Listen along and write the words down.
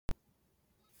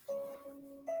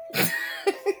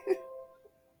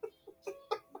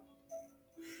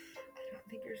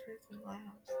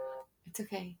It's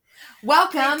okay.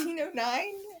 Welcome.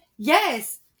 1909?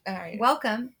 Yes. All right.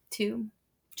 Welcome to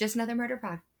Just Another Murder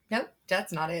Pod. Nope,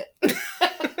 that's not it.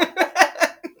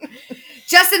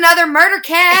 Just Another Murder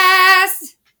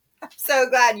Cast. I'm so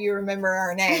glad you remember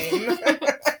our name.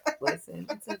 Listen,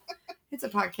 it's a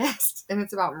podcast and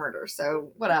it's about murder,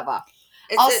 so whatever.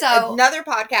 It's Also, another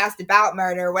podcast about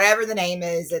murder. Whatever the name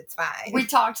is, it's fine. we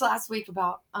talked last week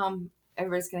about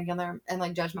everybody's gonna get there and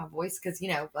like judge my voice because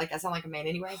I sound like a man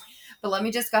anyway. But let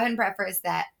me just go ahead and preface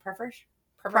that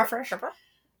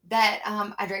that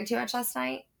I drank too much last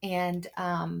night, and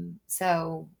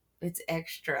so it's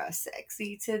extra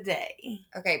sexy today.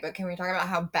 Okay, but can we talk about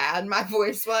how bad my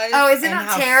voice was? Oh, is it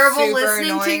not terrible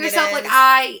listening to yourself? Like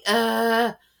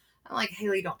I'm like,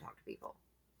 Haley, don't talk to people.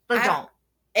 Like, don't.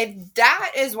 If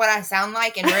that is what I sound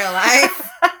like in real life,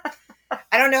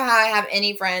 I don't know how I have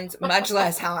any friends, much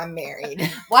less how I'm married.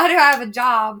 Why do I have a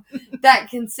job that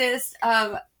consists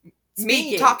of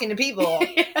me talking to people?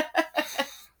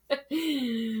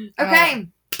 Okay.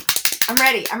 I'm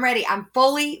ready. I'm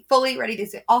fully ready to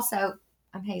say. Also,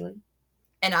 I'm Haley.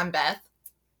 And I'm Beth.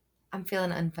 I'm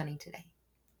feeling unfunny today.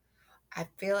 I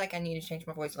feel like I need to change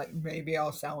my voice. Like, maybe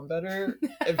I'll sound better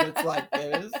if it's like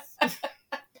this.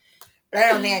 But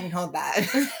I don't think I can hold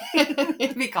that.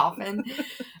 You'd be coughing.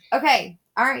 Okay.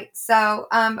 All right. So,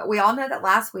 we all know that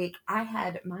last week I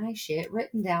had my shit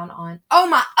written down on. Oh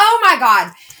my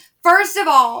God. First of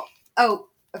all,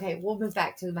 okay. We'll move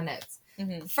back to my notes.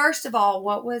 Mm-hmm. First of all,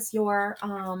 what was your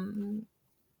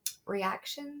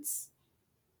reactions?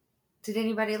 Did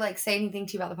anybody say anything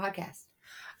to you about the podcast?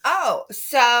 Oh,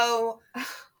 so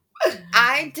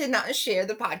I did not share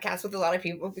the podcast with a lot of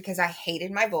people because I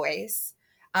hated my voice.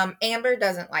 Amber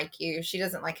doesn't like you. She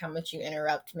doesn't like how much you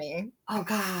interrupt me. Oh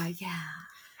God,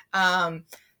 yeah.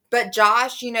 But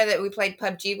Josh, that we played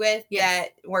PUBG with, yes.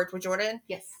 that worked with Jordan.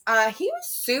 Yes. He was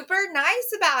super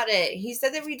nice about it. He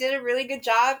said that we did a really good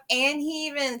job, and he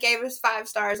even gave us 5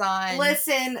 stars on.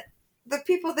 Listen, the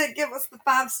people that give us the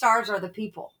 5 stars are the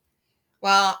people.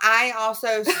 Well, I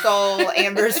also stole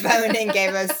Amber's phone and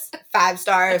gave us 5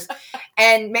 stars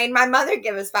and made my mother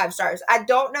give us 5 stars. I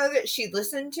don't know that she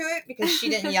listened to it because she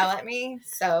didn't yell at me.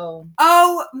 So.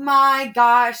 Oh my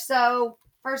gosh. So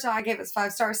first of all, I gave us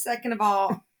 5 stars. Second of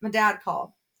all, my dad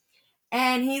called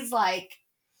and he's like,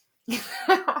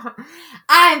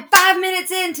 I'm 5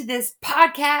 minutes into this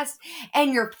podcast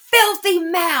and your filthy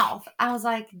mouth. I was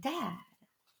like, Dad,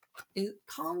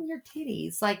 calm your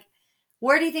titties. Like,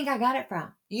 where do you think I got it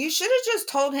from? You should have just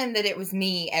told him that it was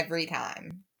me every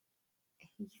time.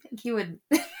 You think he would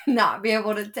not be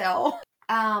able to tell?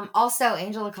 Also,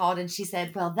 Angela called and she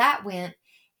said, well, that went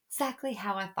exactly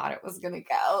how I thought it was going to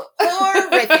go.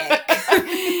 Horrific.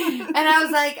 And I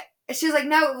was like, she was like,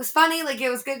 no, it was funny. Like, it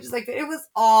was good. Just like, it was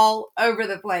all over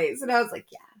the place. And I was like,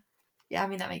 yeah, I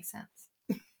mean, that makes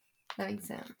sense. That makes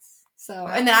sense. So,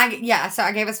 and then so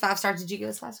I gave us 5 stars. Did you give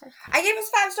us 5 stars? I gave us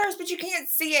 5 stars, but you can't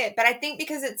see it. But I think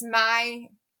because it's my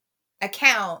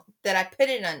account that I put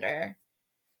it under.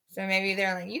 So maybe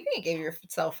they're like, you can't give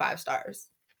yourself 5 stars.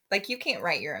 Like, you can't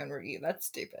write your own review. That's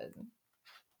stupid.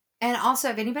 And also,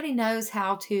 if anybody knows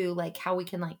how to, how we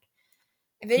can,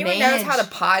 if anyone knows how to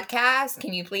podcast,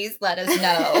 can you please let us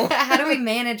know? How do we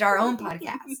manage our own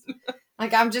podcast?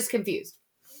 I'm just confused.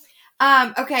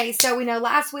 Okay, so we know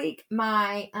last week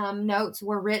my notes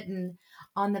were written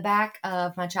on the back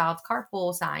of my child's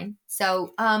carpool sign.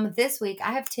 So this week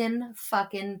I have 10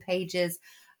 fucking pages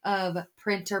of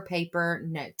printer paper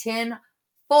note. 10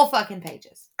 full fucking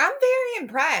pages. I'm very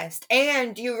impressed.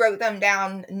 And you wrote them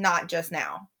down not just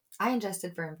now. I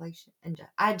adjusted for inflation.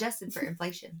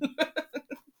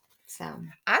 So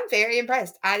I'm very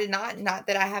impressed. I did not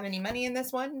that I have any money in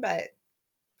this one, but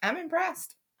I'm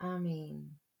impressed. I mean,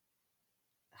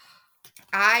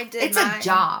 it's a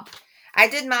job. I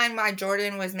did mine while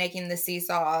Jordan was making the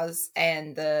seesaws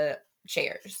and the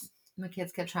chairs. My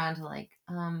kids kept trying to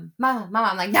Mama,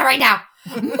 I'm like, not right now.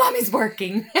 Mommy's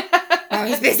working.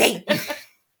 Mommy's busy.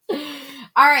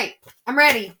 All right. I'm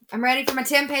ready. I'm ready for my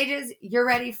 10 pages. You're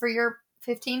ready for your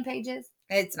 15 pages?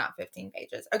 It's not 15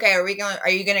 pages. Okay, are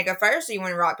you going to go first or you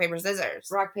want to rock, paper, scissors?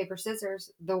 Rock, paper,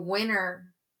 scissors. The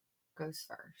winner goes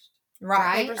first.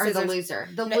 Rock, paper, scissors. Or the loser.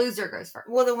 The loser goes first.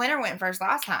 Well, the winner went first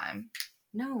last time.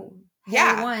 No.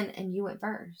 Yeah. You won and you went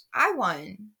first. I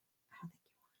won.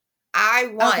 I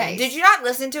won. Okay. Did you not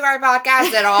listen to our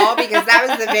podcast at all? Because that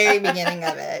was the very beginning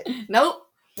of it. Nope.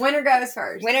 Winner goes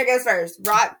first. Winner goes first.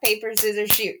 Rock, paper, scissors,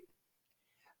 shoot.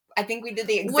 I think we did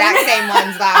the exact same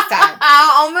ones last time.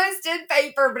 I almost did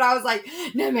paper, but I was like,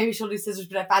 no, maybe she'll do scissors.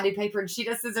 But if I do paper and she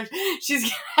does scissors,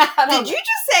 she's gonna. Did you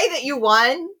just say that you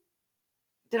won?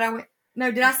 Did I win?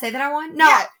 No, did I say that I won? No.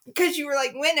 Yeah, because you were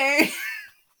like, winner.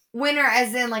 Winner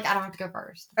as in, like, I don't have to go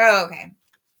first. Oh, okay.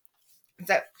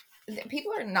 So,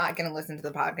 people are not going to listen to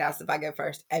the podcast if I go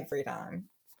first every time.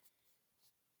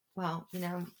 Well, you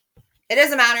know. It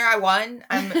doesn't matter. I won.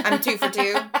 I'm 2 for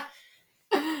 2.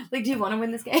 Like, do you want to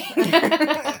win this game?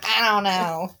 I don't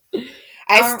know.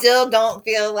 I still don't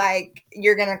feel like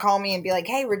you're going to call me and be like,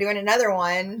 hey, we're doing another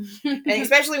one. And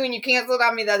especially when you canceled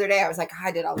on me the other day, I was like,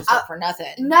 I did all this stuff for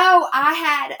nothing. No,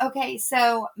 okay,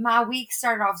 so my week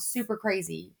started off super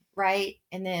crazy, right?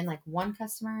 And then like I was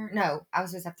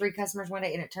supposed to have 3 customers one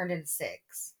day and it turned into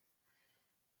 6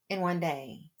 in one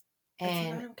day.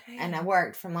 And I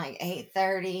worked from like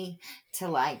 8:30 to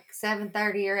like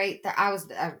 7:30 or 8:30. I was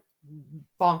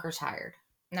bonkers tired.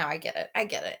 No, I get it. I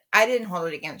didn't hold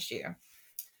it against you.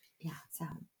 Yeah, so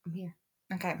I'm here.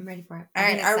 Okay. I'm ready for it. All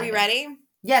right, are we ready?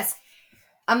 Yes.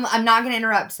 I'm not going to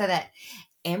interrupt so that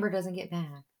Amber doesn't get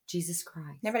mad. Jesus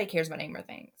Christ. Nobody cares what Amber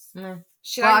thinks. Mm.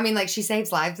 I mean, like, she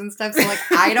saves lives and stuff, so, like,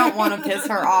 I don't want to piss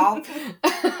her off.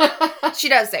 She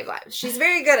does save lives. She's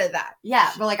very good at that.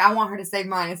 Yeah, but, like, I want her to save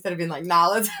mine instead of being like, nah,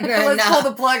 let's pull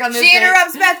the plug on this. She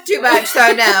interrupts Beth too much,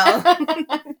 so no.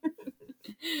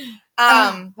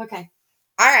 Okay.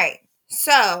 All right.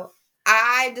 So,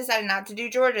 I decided not to do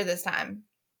Georgia this time.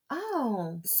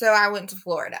 Oh. So, I went to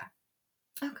Florida.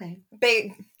 Okay.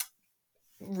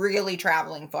 Really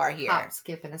traveling far here. Hop,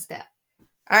 skip, and a step.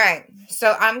 All right.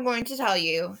 So, I'm going to tell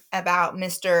you about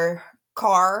Mr.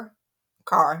 Carl.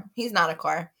 He's not a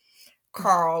car.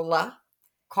 Carl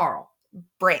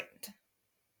Brandt.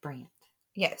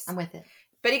 Yes. I'm with it.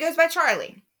 But he goes by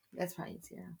Charlie. That's probably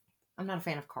easier. I'm not a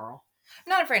fan of Carl. I'm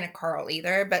not a fan of Carl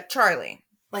either, but Charlie.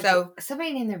 Like, so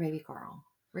somebody named their baby Carl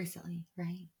recently,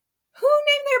 right? Who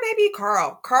named their baby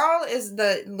Carl? Carl is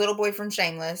the little boy from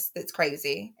Shameless that's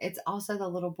crazy. It's also the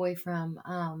little boy from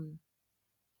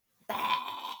Okay,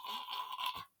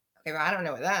 well, I don't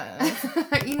know what that is.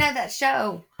 You know that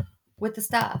show with the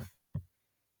stuff.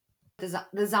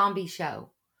 The zombie show.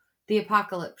 The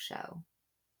apocalypse show.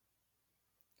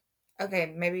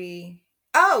 Okay, maybe.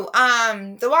 Oh,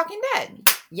 The Walking Dead.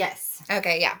 Yes.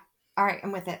 Okay, yeah. All right,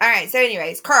 I'm with it. All right, so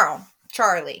anyways,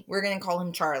 Charlie. We're going to call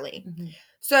him Charlie. Mm-hmm.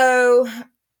 So,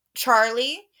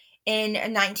 Charlie, in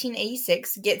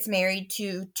 1986, gets married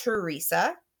to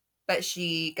Teresa, but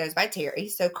she goes by Terry.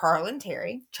 So, Charlie and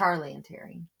Terry.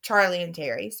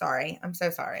 Sorry. I'm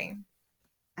so sorry.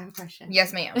 I have a question.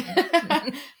 Yes, ma'am.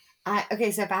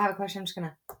 Okay, so if I have a question, I'm just going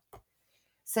to,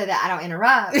 so that I don't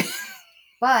interrupt.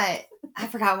 But I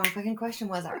forgot what my fucking question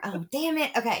was. Oh, damn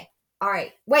it. Okay. All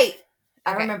right. Wait.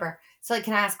 I remember. So, like,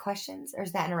 can I ask questions or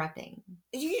is that interrupting?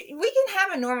 We can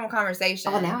have a normal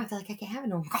conversation. Oh, now I feel like I can't have a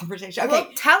normal conversation. Okay. Well,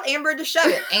 tell Amber to shove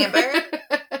it, Amber.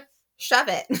 Shove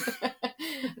it.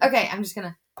 Okay, I'm just going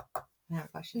to have a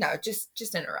question. No, just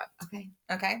interrupt.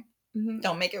 Okay. Mm-hmm.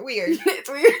 Don't make it weird. It's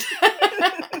weird.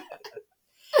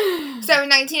 So, in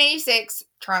 1986,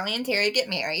 Charlie and Terry get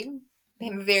married. They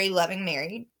have a very loving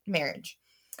marriage.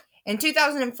 In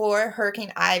 2004,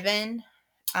 Hurricane Ivan.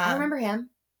 I remember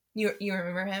him. You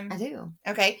remember him? I do.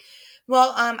 Okay.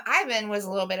 Well, Ivan was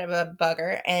a little bit of a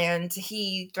bugger, and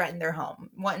he threatened their home,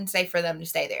 wasn't safe for them to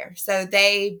stay there. So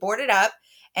they boarded up,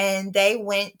 and they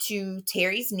went to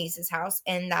Terry's niece's house,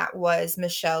 and that was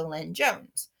Michelle Lynn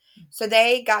Jones. So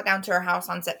they got down to her house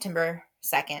on September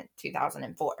 2nd,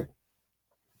 2004.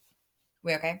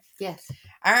 We okay? Yes.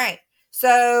 All right.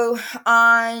 So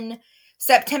on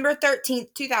September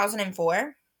 13th,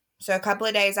 2004, so a couple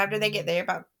of days after they get there,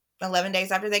 about 11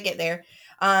 days after they get there,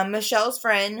 Michelle's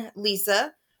friend,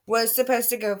 Lisa, was supposed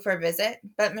to go for a visit,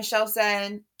 but Michelle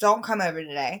said, don't come over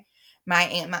today. My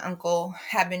aunt and my uncle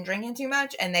have been drinking too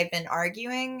much, and they've been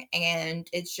arguing, and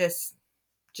it's just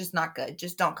not good.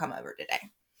 Just don't come over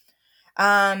today.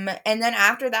 And then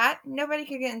after that, nobody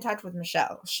could get in touch with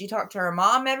Michelle. She talked to her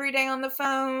mom every day on the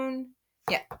phone.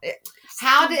 Yeah.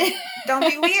 Don't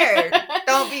be weird.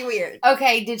 Don't be weird.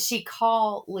 Okay, did she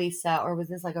call Lisa or was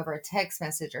this like over a text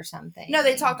message or something? No,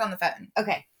 they talked on the phone.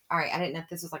 Okay. All right. I didn't know if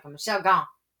this was like a Michelle gone.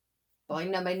 But like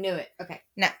nobody knew it. Okay.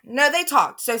 No, they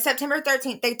talked. So September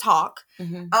 13th, they talk.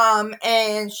 Mm-hmm.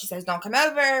 And she says, don't come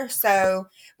over. So,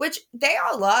 which they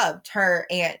all loved her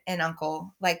aunt and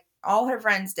uncle. Like all her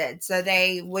friends did. So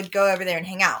they would go over there and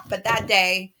hang out. But that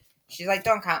day, she's like,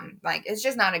 don't come. Like, it's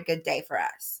just not a good day for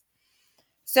us.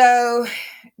 So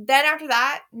then after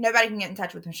that, nobody can get in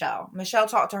touch with Michelle. Michelle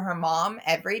talked to her mom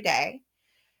every day,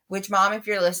 which, Mom, if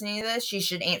you're listening to this, you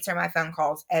should answer my phone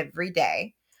calls every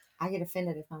day. I get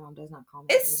offended if my mom does not call me.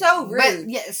 It's so rude. But,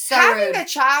 yeah, it's so Having rude. a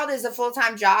child is a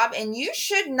full-time job, and you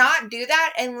should not do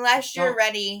that unless you're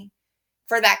ready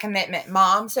for that commitment,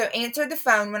 Mom. So answer the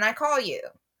phone when I call you.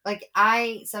 Like,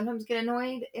 I sometimes get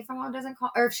annoyed if my mom doesn't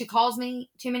call, or if she calls me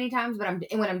too many times, but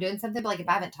when I'm doing something, but like if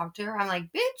I haven't talked to her, I'm like,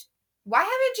 bitch. Why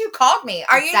haven't you called me?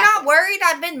 Are you not worried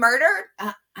I've been murdered?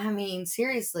 I mean,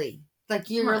 seriously. Like,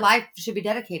 Come your on. life should be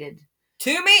dedicated.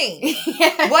 To me.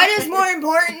 What is more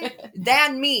important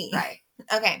than me? Right.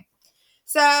 Okay.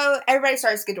 So everybody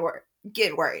starts to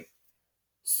get worried.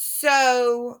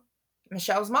 So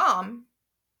Michelle's mom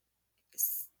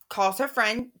calls her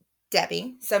friend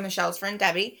Debbie, so Michelle's friend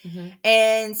Debbie,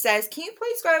 and says, can you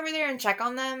please go over there and check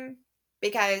on them?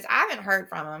 Because I haven't heard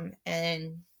from them,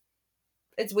 and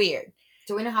it's weird.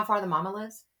 Do we know how far the mama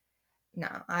lives? No,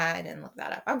 I didn't look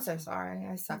that up. I'm so sorry.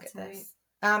 I suck at this.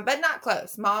 But not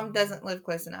close. Mom doesn't live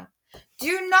close enough.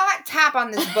 Do not tap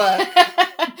on this book.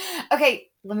 Okay,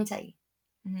 let me tell you.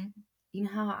 Mm-hmm. You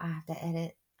know how I have to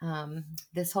edit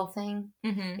this whole thing?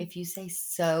 Mm-hmm. If you say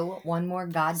 "so" one more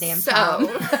goddamn So. time,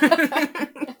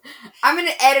 I'm going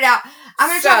to edit out. I'm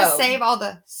going to try to save all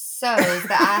the "so's"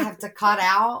 that I have to cut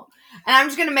out. And I'm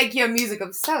just going to make you a music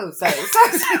of so. So. Well,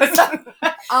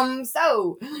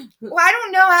 I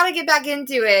don't know how to get back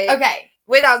into it. Okay.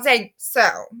 Without saying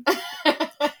so.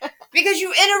 Because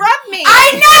you interrupt me.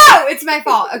 I know! It's my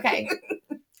fault. Okay.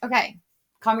 Okay.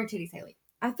 Calm your titties, Haley.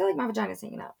 I feel like my vagina's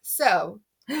hanging out. So.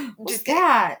 What's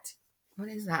that? What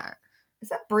is that? Is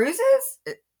that bruises?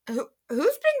 Who's been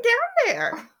down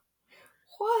there?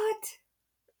 What?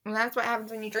 Well, that's what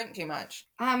happens when you drink too much.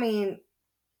 I mean,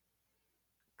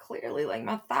 clearly, like,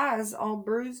 my thigh's all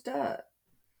bruised up.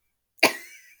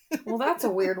 Well, that's a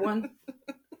weird one.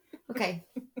 Okay.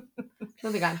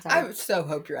 Moving on. Sorry. I so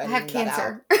hope you're editing I have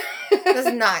cancer.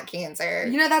 That's not cancer.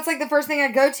 You know, that's like the first thing I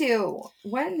go to.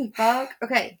 What in the fuck?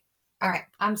 Okay. All right.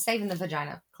 I'm saving the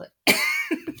vagina clip.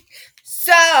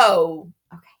 So.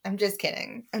 Okay. I'm just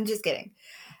kidding.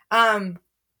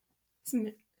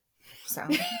 So.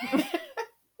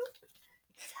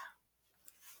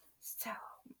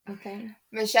 Okay.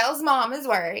 Michelle's mom is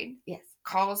worried. Yes.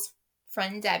 Calls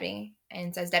friend Debbie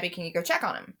and says, Debbie, can you go check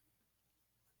on him?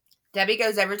 Debbie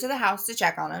goes over to the house to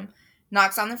check on him,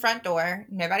 knocks on the front door.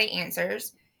 Nobody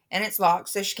answers, and it's locked,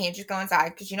 so she can't just go inside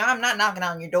because, I'm not knocking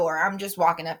on your door. I'm just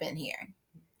walking up in here.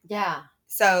 Yeah.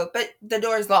 So, but the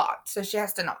door's locked, so she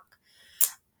has to knock.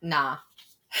 Nah.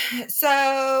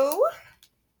 So.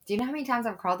 Do you know how many times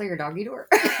I've crawled through your doggy door?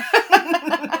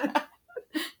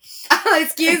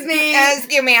 Excuse me.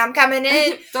 Excuse me, I'm coming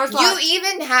in. Door's locked. You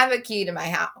even have a key to my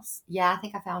house. Yeah, I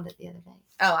think I found it the other day.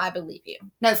 Oh, I believe you.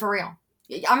 No, for real.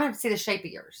 I'm going to have to see the shape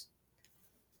of yours.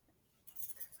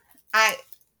 I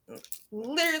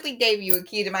literally gave you a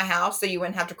key to my house so you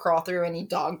wouldn't have to crawl through any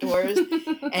dog doors,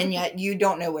 and yet you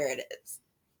don't know where it is.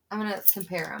 I'm going to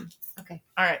compare them. Okay.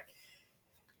 All right.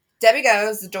 Debbie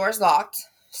goes, the door's locked.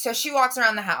 So she walks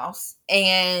around the house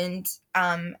and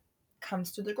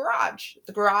comes to the garage.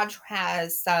 The garage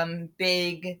has some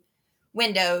big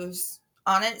windows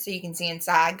on it so you can see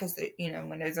inside because,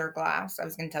 windows are glass. I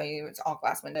was going to tell you it's all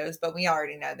glass windows, but we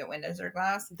already know that windows are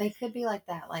glass. They could be like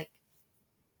that. Like,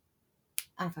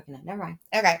 I don't fucking know. Never mind.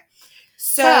 Okay.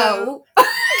 So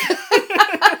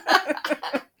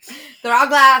they're all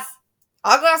glass.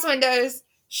 All glass windows.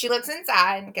 She looks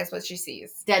inside and guess what she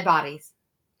sees? Dead bodies.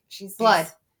 She sees blood.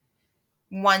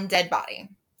 One dead body.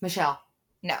 Michelle.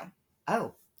 No.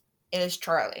 Oh. It is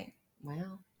Charlie.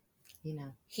 Well,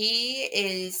 He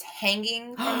is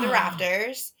hanging from the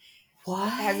rafters. What?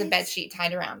 Has a bed sheet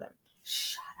tied around him.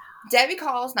 Shut up. Debbie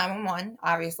calls 911,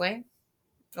 obviously.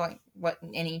 Like what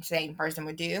any sane person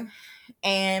would do.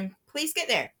 And police get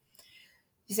there.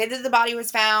 They say that the body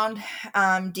was found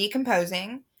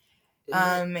decomposing.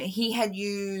 He had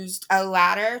used a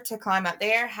ladder to climb up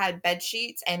there, had bed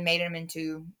sheets, and made him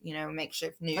into,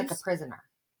 makeshift noose. Like a prisoner.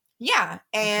 Yeah,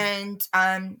 and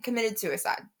committed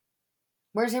suicide.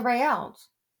 Where's everybody else?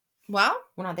 Well,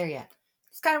 we're not there yet.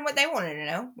 It's kind of what they wanted to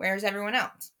know. Where's everyone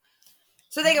else?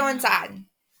 So they go inside.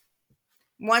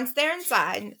 Once they're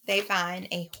inside, they find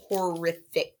a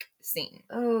horrific scene.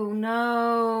 Oh,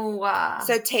 no.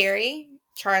 So Terry,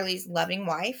 Charlie's loving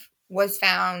wife, was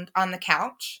found on the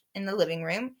couch in the living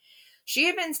room. She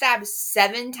had been stabbed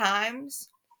 7 times,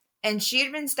 and she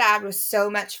had been stabbed with so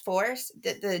much force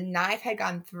that the knife had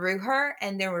gone through her,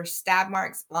 and there were stab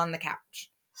marks on the couch.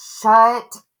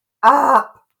 Shut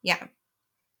up. Yeah.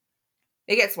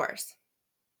 It gets worse.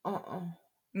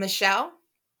 Michelle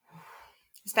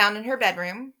is found in her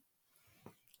bedroom.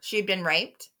 She had been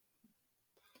raped.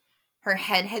 Her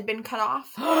head had been cut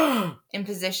off and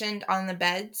positioned on the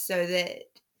bed so that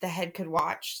the head could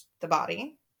watch the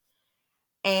body.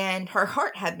 And her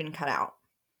heart had been cut out.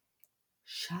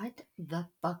 Shut the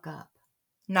fuck up.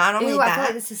 Not only that. I feel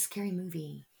like this is a scary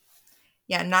movie.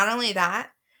 Yeah, not only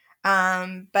that.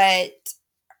 But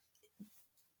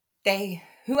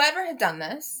whoever had done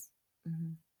this,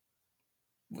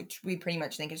 which we pretty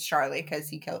much think is Charlie because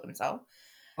he killed himself.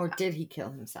 Or did he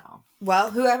kill himself? Well,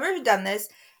 whoever had done this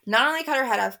not only cut her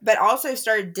head off, but also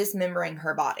started dismembering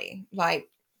her body, like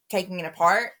taking it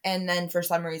apart, and then for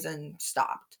some reason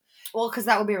stopped. Well, because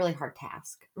that would be a really hard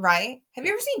task. Right? Have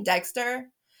you ever seen Dexter?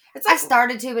 It's I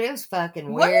started to, but it was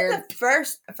fucking weird. One of the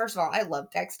first of all, I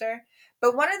love Dexter,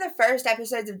 but one of the first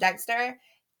episodes of Dexter,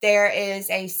 there is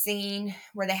a scene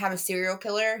where they have a serial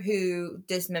killer who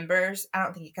dismembers. I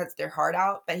don't think he cuts their heart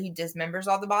out, but he dismembers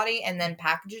all the body and then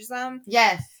packages them.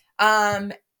 Yes.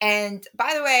 And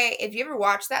by the way, if you ever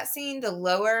watch that scene, the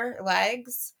lower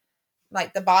legs,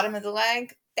 like the bottom of the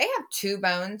leg, they have two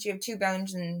bones. You have two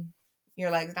bones in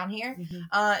your legs down here. Mm-hmm.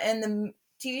 And the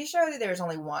TV show, there was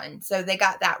only one. So they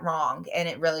got that wrong, and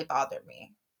it really bothered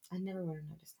me. I never would have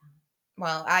noticed that.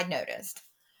 Well, I noticed.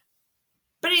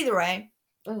 But either way,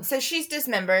 so she's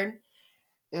dismembered.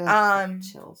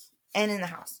 Chills. And in the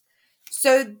house.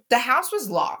 So the house was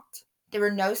locked. There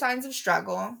were no signs of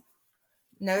struggle.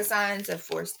 No signs of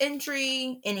forced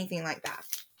entry, anything like that.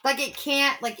 Like, it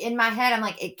can't, like, in my head, I'm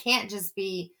like, it can't just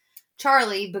be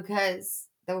Charlie because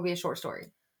that would be a short story.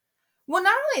 Well,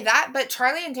 not only that, but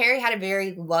Charlie and Terry had a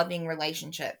very loving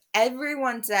relationship.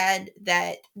 Everyone said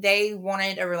that they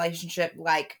wanted a relationship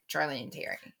like Charlie and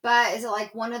Terry. But is it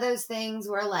like one of those things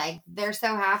where, like, they're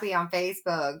so happy on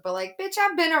Facebook, but, like, bitch,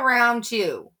 I've been around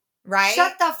you. Right?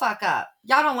 Shut the fuck up.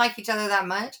 Y'all don't like each other that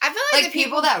much. I feel like the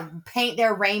people that paint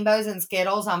their rainbows and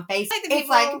Skittles on Facebook, it's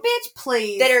like, bitch,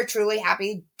 please. That are truly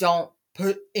happy, don't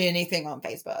put anything on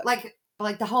Facebook.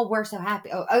 Like the whole we're so happy.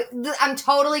 I'm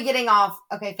totally getting off.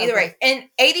 Okay, either way, in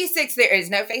 86 there is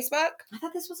no Facebook. I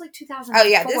thought this was like 2004. Oh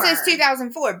yeah, this is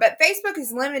 2004, but Facebook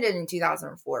is limited in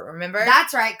 2004. Remember?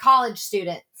 That's right, college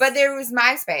students. But there was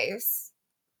MySpace.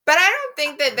 But I don't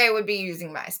think that they would be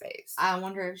using MySpace. I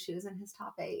wonder if she was in his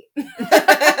top 8.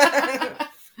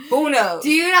 Who knows?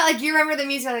 Do you not like? You remember the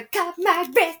music like "Cut my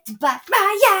wrist, black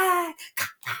my eye"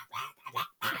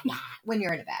 when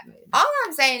you're in a bad mood? All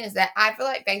I'm saying is that I feel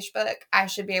like Facebook, I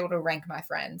should be able to rank my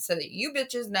friends so that you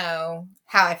bitches know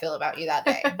how I feel about you that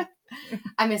day.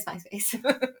 I miss MySpace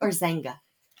or Zanga.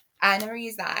 I never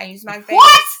used that. I used MySpace.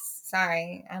 What?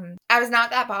 Sorry. I was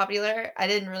not that popular. I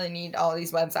didn't really need all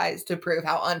these websites to prove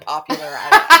how unpopular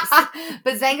I was.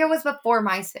 But Zanga was before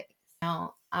MySpace.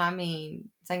 No, I mean,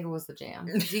 Zanga was the jam.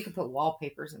 You could put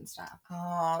wallpapers and stuff.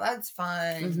 Oh, that's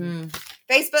fun. Mm-hmm.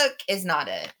 Facebook is not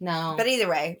it. No. But either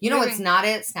way. You know what's not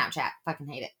it? Snapchat. Fucking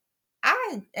hate it.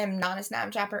 I am not a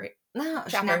Snapchatper. No,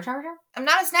 Snapchatper? I'm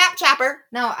not a Snapchatper.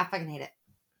 No, I fucking hate it.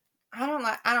 I don't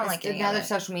like any another of it.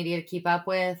 social media to keep up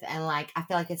with, and like I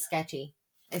feel like it's sketchy.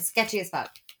 It's sketchy as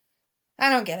fuck. I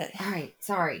don't get it. All right,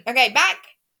 sorry. Okay, back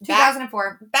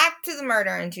 2004. Back to the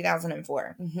murder in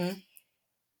 2004. Mm-hmm.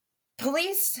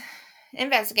 Police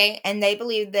investigate, and they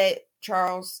believe that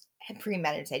Charles had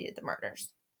premeditated the murders.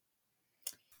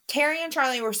 Terry and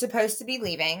Charlie were supposed to be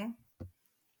leaving,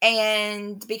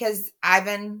 and because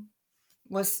Ivan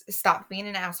was stopped being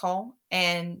an asshole,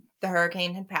 and the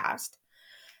hurricane had passed,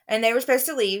 and they were supposed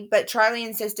to leave, but Charlie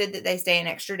insisted that they stay an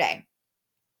extra day.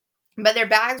 But their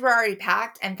bags were already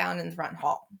packed and found in the front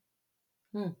hall.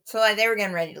 So like they were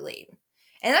getting ready to leave.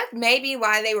 And that's maybe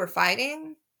why they were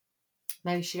fighting.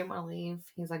 Maybe she didn't want to leave.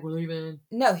 He's like, we're leaving.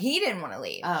 No, he didn't want to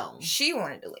leave. Oh. She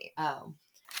wanted to leave. Oh.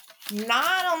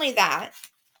 Not only that,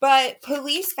 but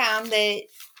police found that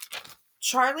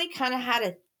Charlie kind of had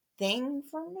a thing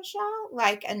for Michelle.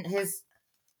 Like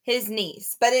his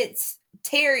niece. But it's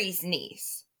Terry's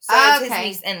niece. So it's his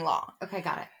niece-in-law. Okay,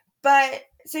 got it. But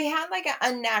so he had like an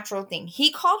unnatural thing.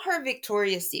 He called her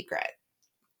Victoria's Secret.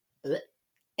 Isn't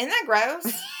that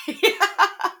gross?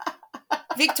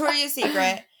 Victoria's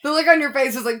Secret. The look on your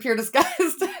face was like pure disgust.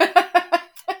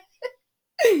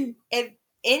 If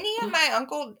any of my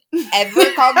uncle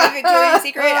ever called me Victoria's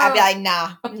Secret, I'd be like,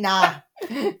 nah.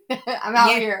 I'm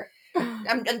out here.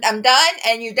 I'm done,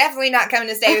 and you're definitely not coming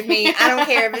to stay with me. I don't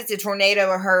care if it's a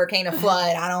tornado, a hurricane, a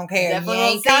flood. I don't care. Definitely you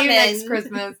ain't won't see coming you next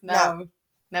Christmas.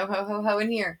 No ho ho ho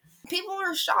in here. People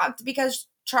were shocked because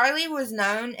Charlie was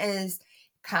known as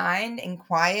kind and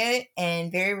quiet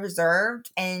and very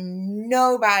reserved, and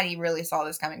nobody really saw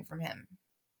this coming from him.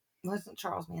 Wasn't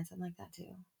Charles Manson like that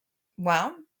too?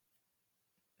 Well,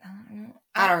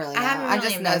 I don't really know. I really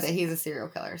just know that he's a serial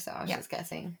killer, so I was just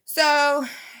guessing. So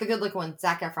the good looking one,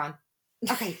 Zac Efron.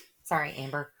 Okay, sorry,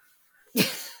 Amber.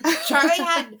 Charlie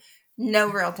had no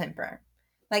real temper.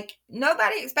 Like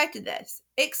nobody expected this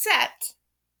except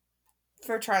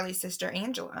for Charlie's sister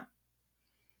Angela,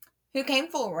 who came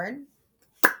forward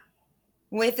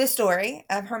with the story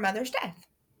of her mother's death.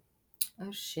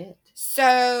 Oh, shit.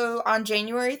 So on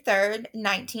January 3rd,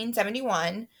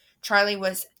 1971, Charlie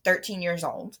was 13 years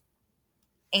old.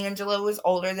 Angela was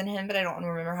older than him, but I don't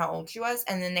remember how old she was.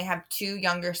 And then they have two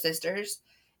younger sisters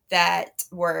that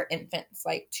were infants,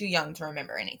 like too young to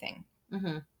remember anything.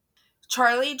 Mm-hmm.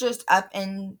 Charlie just up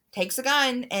and takes a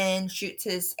gun and shoots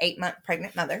his 8-month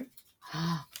pregnant mother.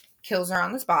 Kills her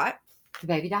on the spot. The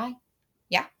baby die?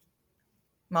 Yeah.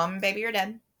 Mom and baby are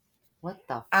dead. What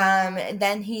the fuck?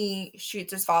 Then he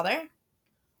shoots his father.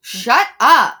 Shut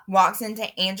up! Walks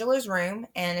into Angela's room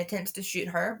and attempts to shoot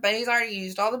her, but he's already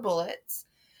used all the bullets.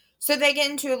 So they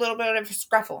get into a little bit of a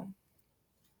scuffle.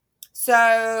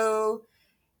 So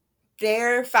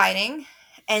they're fighting,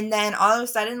 and then all of a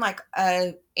sudden, like,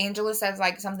 Angela says,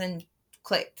 like, something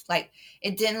clicked. Like,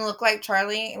 it didn't look like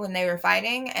Charlie when they were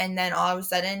fighting, and then all of a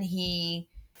sudden he...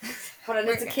 Hold on,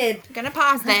 it's a kid. Gonna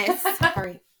pause this.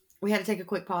 Sorry. We had to take a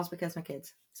quick pause because my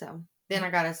kids. So then I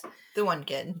got us The one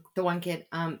kid.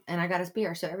 and I got us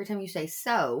beer. So every time you say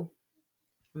so,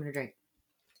 I'm gonna drink.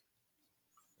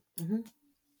 Mm-hmm.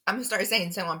 I'm gonna start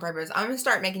saying so on purpose. I'm gonna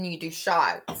start making you do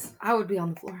shots. I would be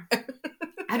on the floor.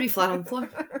 I'd be flat on the floor.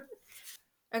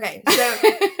 Okay,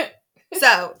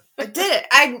 so I did it.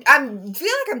 I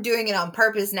feel like I'm doing it on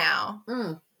purpose now.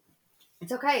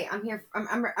 It's okay. I'm here.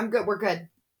 I'm good. We're good.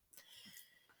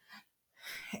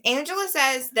 Angela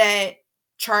says that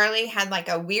Charlie had like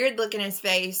a weird look in his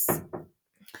face.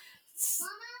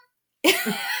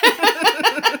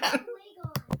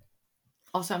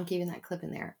 Also, I'm keeping that clip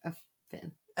in there of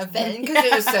Finn. Of Finn, because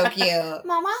it was so cute.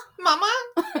 Mama.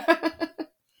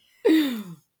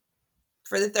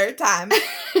 For the third time.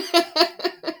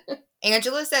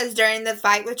 Angela says during the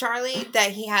fight with Charlie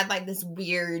that he had like this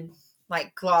weird,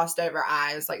 like, glossed over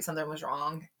eyes, like something was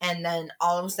wrong. And then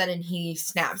all of a sudden he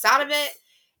snaps out of it,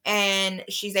 and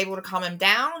she's able to calm him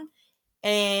down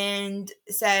and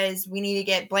says, we need to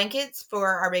get blankets for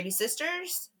our baby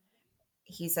sisters.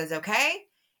 He says, okay.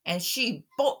 And she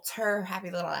bolts her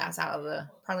happy little ass out of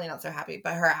probably not so happy,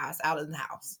 but her ass out of the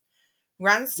house.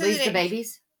 Runs to Leaves the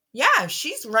babies? Yeah,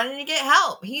 she's running to get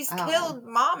help. He's killed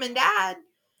mom and dad.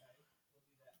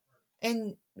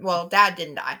 And, well, dad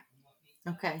didn't die.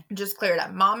 Okay. Just cleared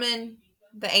up. Mom and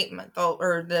the 8-month-old,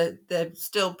 or the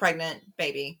still pregnant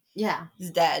baby. Yeah.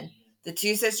 Is dead. The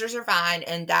two sisters are fine,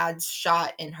 and dad's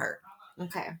shot and hurt.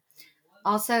 Okay.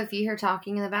 Also, if you hear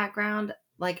talking in the background,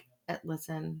 like,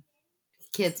 listen,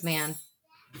 kids, man.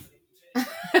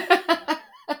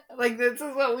 Like, this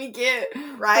is what we get,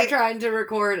 right? For trying to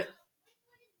record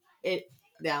it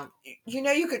down. You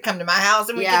know, you could come to my house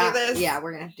and we could do this. Yeah,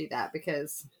 we're gonna have to do that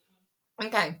because.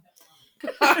 Okay.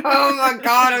 Oh my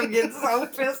god, I'm getting so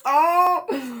pissed off.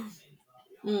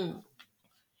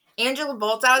 Angela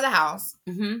bolts out of the house.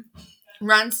 Mm-hmm.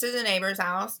 Runs to the neighbor's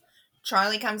house.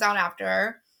 Charlie comes out after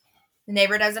her. The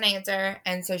neighbor doesn't answer,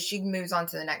 and so she moves on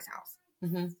to the next house.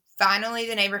 Mm-hmm. Finally,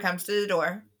 the neighbor comes to the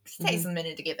door. It takes a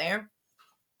minute to get there.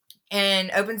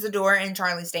 And opens the door, and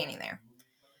Charlie's standing there.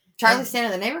 Charlie's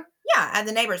standing at the neighbor? Yeah, at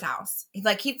the neighbor's house.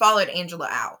 He followed Angela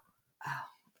out. Oh,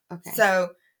 okay. So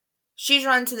she's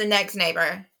run to the next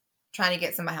neighbor, trying to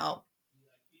get some help.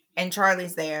 And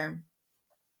Charlie's there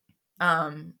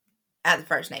at the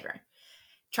first neighbor.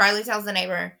 Charlie tells the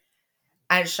neighbor,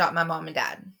 I just shot my mom and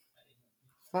dad.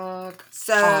 Fuck.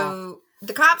 So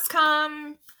the cops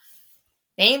come.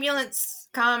 The ambulance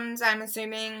comes, I'm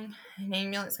assuming. An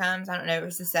ambulance comes. I don't know. It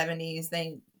was the 70s.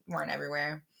 They weren't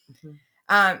everywhere.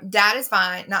 Mm-hmm. Dad is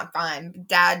fine. Not fine. But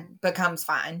dad becomes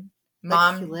fine.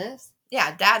 Mom. Like he lives?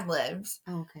 Yeah, dad lives.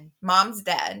 Oh, okay. Mom's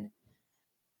dead.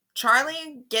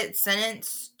 Charlie gets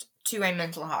sentenced to a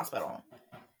mental hospital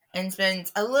and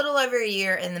spends a little over a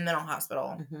year in the mental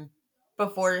hospital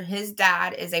before his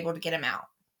dad is able to get him out.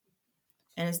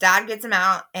 And his dad gets him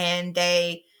out, and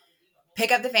they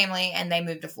pick up the family, and they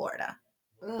move to Florida.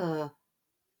 Ugh.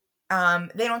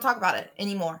 They don't talk about it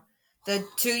anymore. The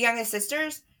two youngest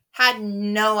sisters had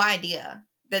no idea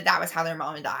that was how their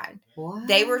mom died. What?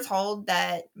 They were told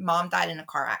that mom died in a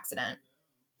car accident.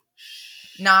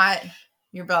 Not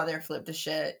your brother flipped the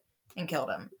shit and killed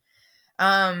him.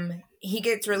 He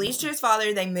gets released to his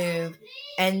father. They move.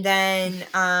 And then,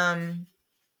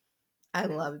 I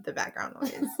love the background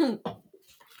noise.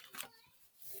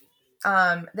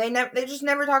 They just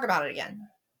never talk about it again.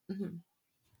 Mm-hmm.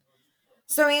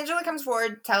 So Angela comes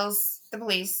forward, tells the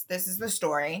police this is the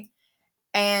story,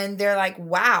 and they're like,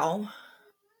 wow.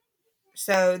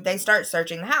 So they start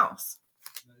searching the house.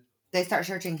 They start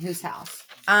searching whose house?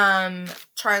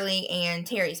 Charlie and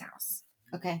Terry's house.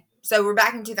 Okay. So we're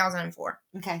back in 2004.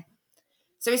 Okay.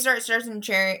 So we start searching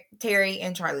Terry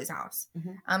and Charlie's house.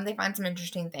 Mhm. They find some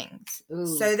interesting things.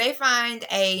 Ooh. So they find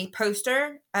a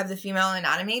poster of the female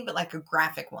anatomy, but like a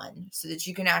graphic one, so that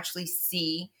you can actually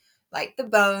see like the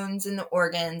bones and the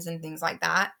organs and things like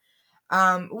that,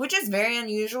 which is very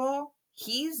unusual.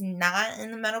 He's not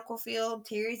in the medical field.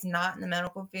 Terry's not in the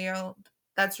medical field.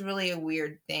 That's really a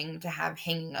weird thing to have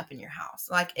hanging up in your house.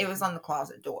 Like, it was on the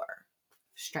closet door.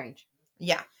 Strange.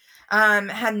 Yeah.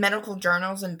 Had medical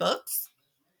journals and books.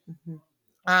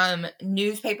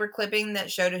 Newspaper clipping that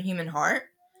showed a human heart.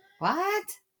 What?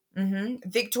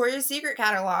 Victoria's Secret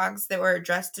catalogs that were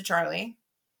addressed to Charlie.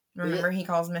 Remember, he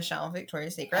calls Michelle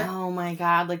Victoria's Secret. Oh my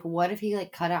God. Like, what if he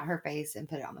like cut out her face and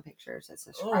put it on the pictures? That's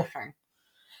just frustrating.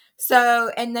 So,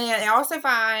 and then they also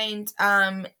find,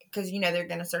 because, they're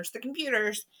going to search the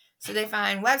computers. So they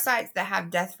find websites that have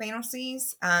death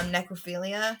fantasies,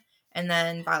 necrophilia, and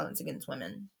then violence against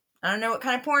women. I don't know what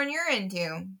kind of porn you're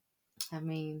into. I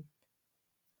mean,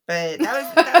 but that was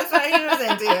what he was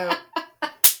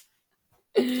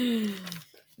into.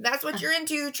 That's what you're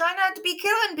into. Try not to be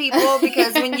killing people,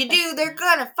 because when you do, they're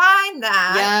going to find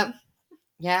that.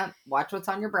 Yep. Watch what's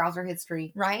on your browser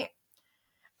history. Right?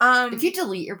 If you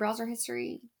delete your browser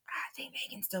history, I think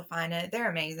they can still find it. They're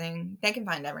amazing. They can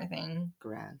find everything.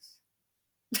 Gross.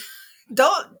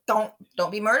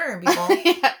 Don't be murdering people.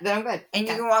 Yeah, then I'm good. And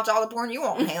you can watch all the porn you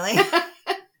want, Haley.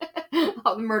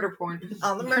 All the murder porn.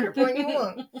 All the murder porn you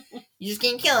want. You just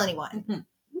can't kill anyone.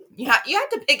 You have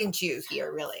to pick and choose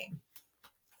here, really.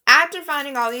 After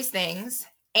finding all these things,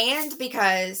 and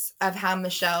because of how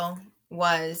Michelle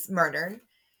was murdered,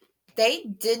 they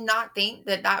did not think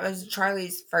that was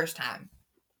Charlie's first time.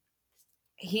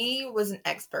 He was an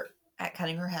expert at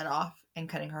cutting her head off and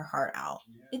cutting her heart out.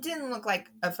 It didn't look like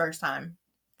a first time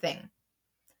thing.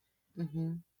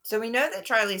 So we know that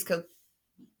Charlie's killed,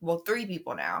 3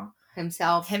 people now.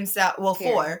 Himself. Well,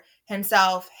 Terry. 4.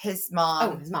 Himself, his mom.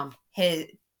 Oh, his mom.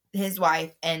 His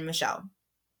wife, and Michelle.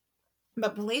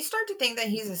 But police start to think that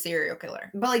he's a serial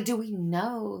killer. But, like, do we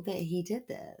know that he did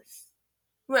this?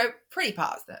 We're pretty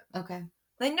positive. Okay.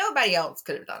 Like, nobody else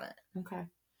could have done it. Okay.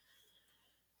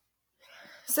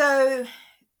 So,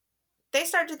 they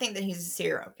start to think that he's a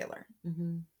serial killer.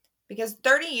 Because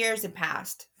 30 years had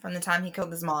passed from the time he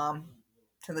killed his mom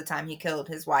to the time he killed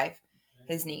his wife,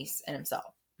 his niece, and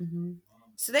himself.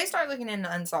 So they start looking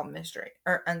into unsolved murders.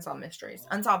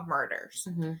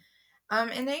 And they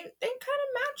kind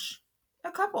of match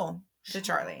a couple to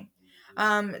Charlie.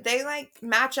 They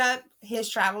match up his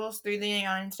travels through the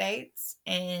United States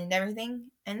and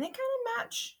everything, and they kind of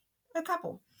match a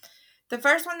couple. The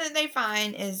first one that they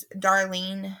find is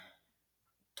Darlene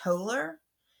Toller.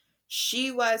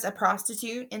 She was a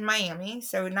prostitute in Miami,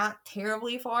 so not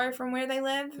terribly far from where they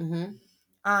live.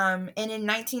 And in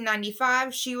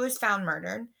 1995, she was found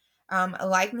murdered.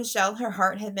 Like Michelle, her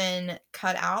heart had been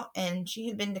cut out and she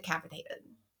had been decapitated.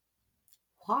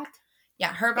 What?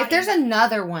 Yeah, her body. If there's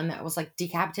another one that was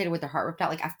decapitated with their heart ripped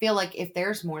out, I feel like if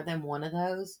there's more than one of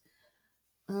those,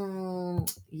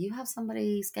 you have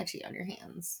somebody sketchy on your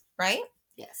hands. Right?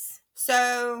 Yes.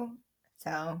 So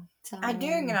I'm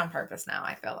doing it on purpose now,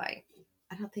 I feel like.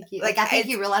 I don't think you... I think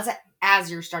you realize it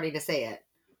as you're starting to say it.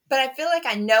 But I feel like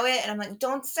I know it, and I'm like,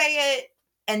 don't say it,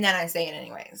 and then I say it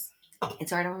anyways.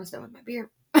 It's alright, I'm almost done with my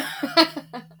beer.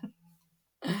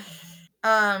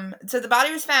 So the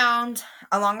body was found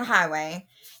along a highway,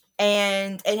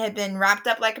 and it had been wrapped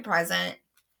up like a present,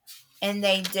 and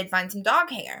they did find some dog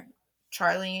hair.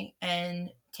 Charlie and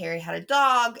Terry had a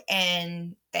dog,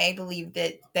 and they believed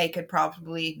that they could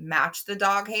probably match the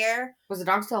dog hair. Was the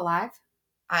dog still alive?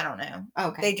 I don't know. Oh,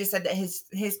 okay. They just said that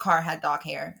his car had dog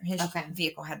hair. His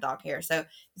vehicle had dog hair. So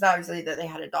it's obviously that they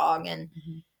had a dog. And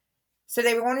so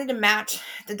they wanted to match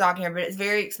the dog hair, but it's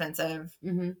very expensive.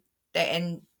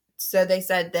 And so they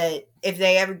said that if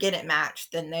they ever get it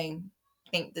matched, then they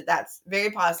think that that's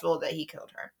very possible that he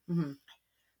killed her.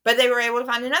 But they were able to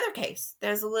find another case that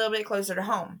was a little bit closer to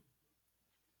home.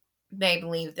 They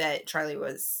believe that Charlie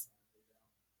was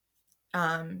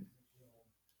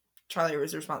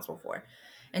responsible for.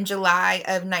 In July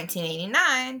of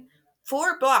 1989,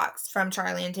 4 blocks from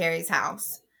Charlie and Terry's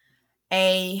house,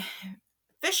 a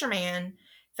fisherman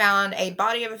found a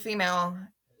body of a female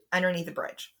underneath a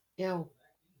bridge. Ew.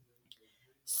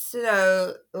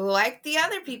 So, like the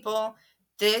other people,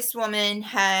 this woman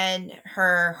had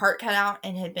her heart cut out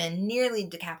and had been nearly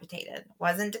decapitated.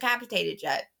 Wasn't decapitated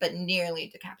yet, but nearly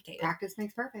decapitated. Practice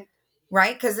makes perfect.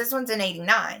 Right? Because this one's in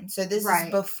 89. So this is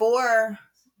before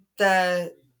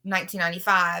the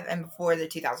 1995 and before the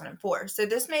 2004. So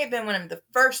this may have been one of the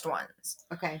first ones.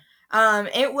 Okay.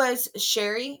 It was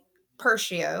Sherry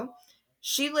Percio.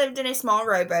 She lived in a small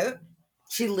rowboat.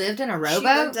 She lived in a She lived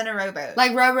rowboat? in a rowboat.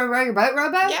 Like row your boat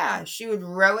rowboat? Yeah, she would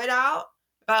row it out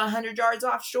about 100 yards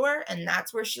offshore, and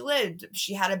that's where she lived.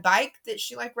 She had a bike that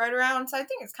she like rode around, so I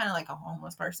think it's kind of like a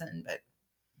homeless person, but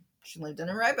she lived in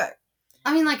a rowboat.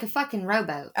 I mean, like a fucking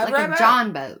rowboat. A Like rowboat. a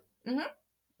John boat. Mhm.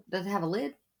 Does it have a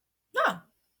lid? No,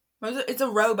 it's a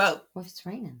rowboat. What if it's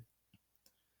raining?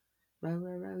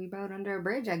 Row your boat under a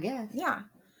bridge, I guess. Yeah.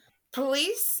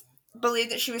 Police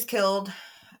believe that she was killed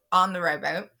on the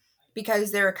rowboat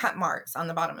because there were cut marks on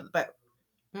the bottom of the boat.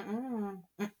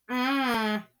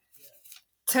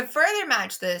 To further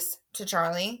match this to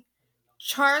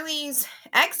Charlie's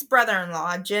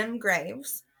ex-brother-in-law, Jim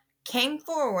Graves, came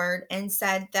forward and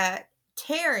said that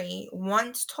Terry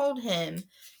once told him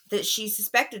that she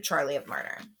suspected Charlie of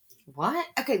murder. What?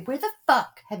 Okay, where the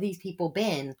fuck have these people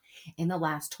been in the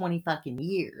last 20 fucking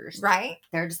years? Right?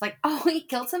 They're just like, oh, he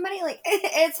killed somebody? Like,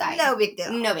 it's fine. No big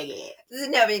deal. No big deal.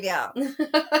 No big deal.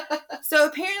 So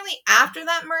apparently after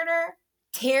that murder,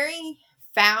 Terry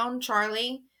found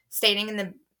Charlie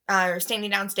standing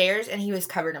downstairs, and he was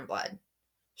covered in blood.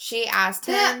 She asked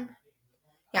him,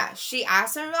 she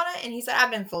asked him about it, and he said,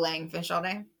 I've been filleting fish all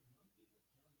day.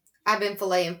 I've been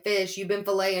filleting fish. You've been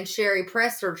filleting Sherry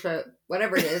Presser,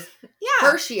 whatever it is. Yeah.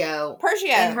 Pershio.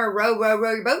 In her row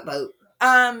your boat.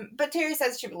 But Terry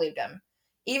says she believed him,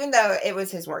 even though it was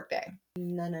his work day.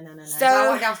 No. So- If I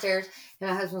went downstairs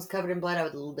and my husband was covered in blood, I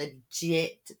would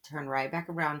legit turn right back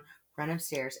around, run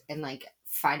upstairs, and like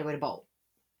find a way to bolt.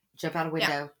 Jump out a window.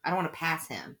 Yeah. I don't want to pass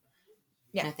him.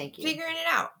 Yeah. No, thank you. Figuring it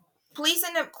out. Police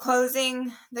end up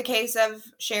closing the case of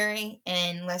Sherry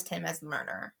and list him as the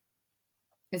murderer.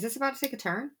 Is this about to take a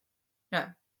turn? No.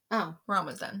 Oh. We're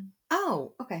almost done.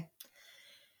 Oh, okay.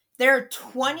 There are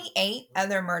 28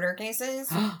 other murder cases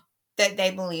that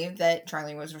they believe that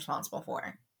Charlie was responsible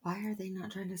for. Why are they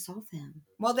not trying to solve them?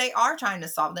 Well, they are trying to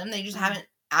solve them. They just haven't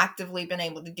actively been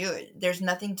able to do it. There's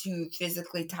nothing to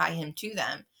physically tie him to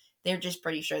them. They're just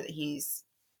pretty sure that he's...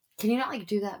 Can you not like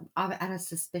do that out of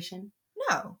suspicion?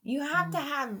 No. You have to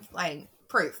have like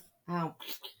proof. Oh.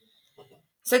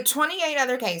 So 28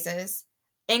 other cases,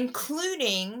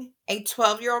 including a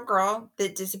 12-year-old girl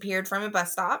that disappeared from a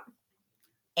bus stop,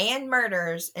 and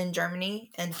murders in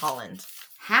Germany and Holland.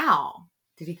 How?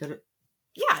 Did he go to...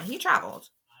 Yeah, he traveled.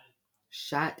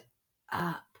 Shut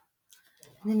up.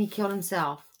 And then he killed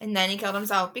himself. And then he killed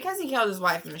himself because he killed his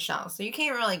wife, Michelle. So you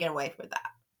can't really get away with that.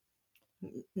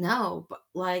 No, but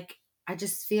like, I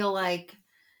just feel like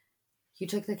you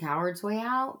took the coward's way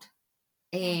out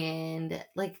and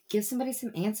like give somebody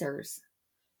some answers.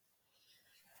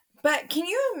 But can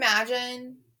you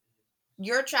imagine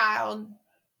your child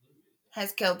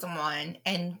has killed someone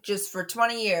and just for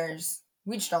 20 years,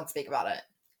 we just don't speak about it.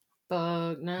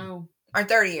 No. Or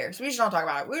 30 years. We just don't talk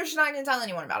about it. We're just not going to tell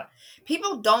anyone about it.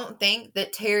 People don't think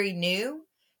that Terry knew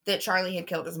that Charlie had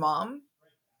killed his mom.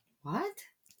 What?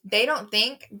 They don't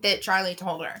think that Charlie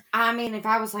told her. I mean, if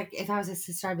I was a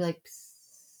sister, I'd be like,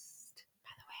 psst, by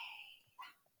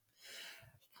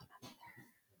the way.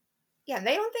 Yeah,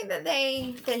 they don't think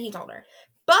that he told her.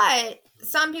 But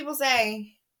some people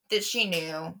say that she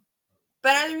knew.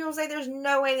 But other people say there's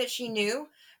no way that she knew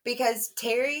because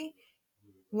Terry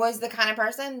was the kind of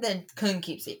person that couldn't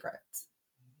keep secrets.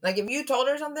 Like, if you told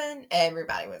her something,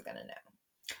 everybody was going to know.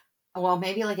 Well,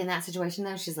 maybe, like, in that situation,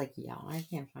 though, she's like, yeah, I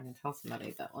can't fucking tell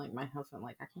somebody that, like, my husband,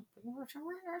 like, I can't fucking...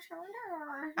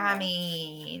 I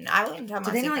mean, I wouldn't tell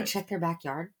my Did they not, like, secrets. check their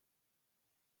backyard?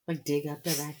 Like, dig up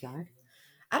their backyard?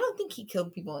 I don't think he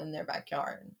killed people in their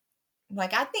backyard.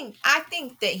 Like, I think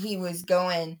that he was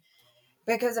going...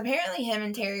 Because apparently him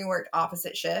and Terry worked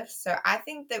opposite shifts. So I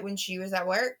think that when she was at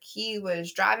work, he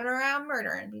was driving around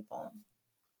murdering people.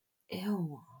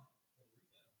 Ew.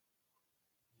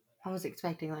 I was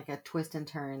expecting like a twist and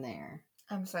turn there.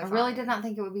 I'm so I sorry. really did not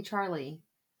think it would be Charlie.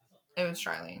 It was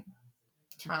Charlie.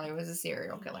 Charlie was a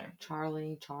serial killer.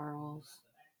 Charles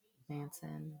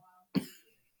Manson.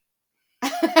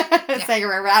 Say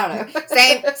remember, I don't know.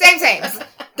 Same.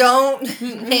 Don't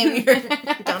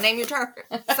name your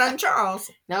son Charles.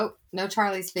 Nope, no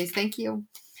Charlie's, please. Thank you.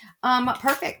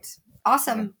 Perfect.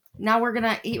 Awesome. Now we're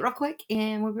gonna eat real quick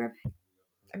and we'll be right back.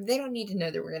 They don't need to know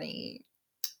that we're gonna eat.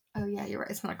 Oh yeah, you're right.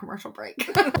 It's not a commercial break.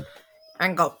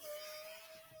 And go.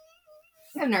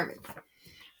 I'm nervous.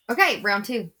 Okay, round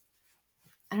 2.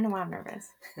 I don't know why I'm nervous.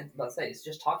 I was about to say, it's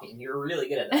just talking. You're really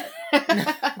good at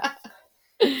that.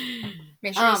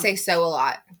 Make sure you say so a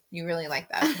lot. You really like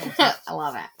that. I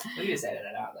love it. We just edited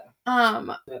it out, though.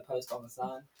 The post on the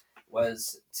sign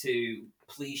was to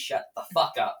please shut the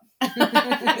fuck up.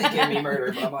 Give me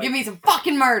murder. But I'm like, Give me some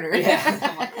fucking murder.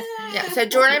 Yeah. Yeah, so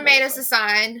Jordan made us a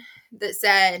sign that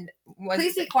said,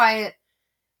 Please be quiet.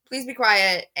 Please be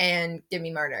quiet and give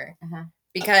me murder. Uh-huh.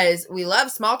 Because we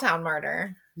love small town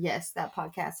murder. Yes, that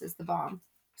podcast is the bomb.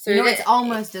 So You know, it's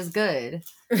almost as good.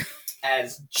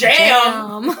 As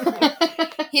Jam.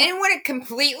 He didn't want to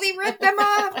completely rip them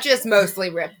off, just mostly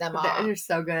rip them off. They're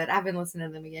so good. I've been listening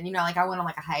to them again. You know, like I went on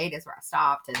like a hiatus where I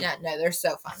stopped. And Yeah, no, they're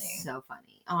so funny. so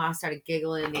funny. Oh, I started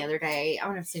giggling the other day. I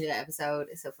don't know if you've seen that episode.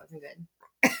 It's so fucking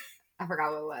good. I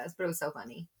forgot what it was, but it was so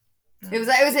funny. It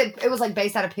was like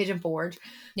based out of Pigeon Forge.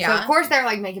 Yeah. So of course they were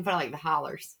like making fun of like the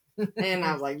hollers. And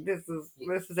I was like, this is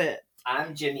it.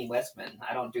 I'm Jimmy Westman.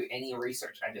 I don't do any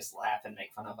research. I just laugh and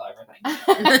make fun of everything.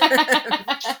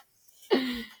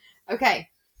 Okay.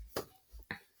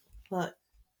 Look,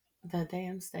 the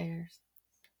damn stairs.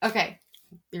 Okay,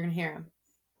 you're gonna hear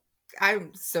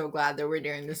I'm so glad that we're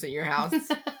doing this at your house.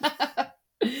 them.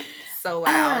 So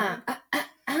loud.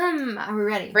 Are we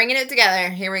ready? Bringing it together.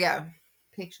 Here we go.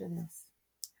 Picture this.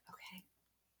 Okay.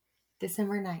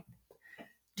 December 9th,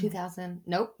 2000.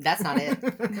 Nope, that's not it.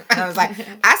 I was like,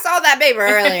 I saw that paper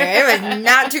earlier. It was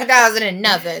not 2000 and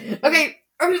nothing. Okay.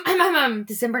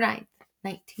 December 9th,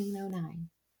 1909.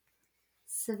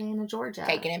 Savannah, Georgia.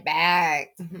 Taking it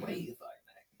back. Way the fuck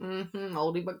back.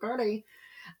 Oldie but goodie.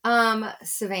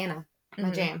 Savannah. My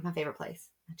Mhm. jam. My favorite place.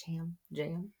 My jam.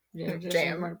 Jam. Oh,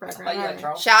 yeah,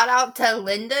 Charles. Shout out to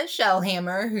Linda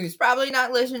Shellhammer, who's probably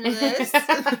not listening to this.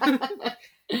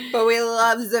 But we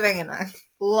love Savannah.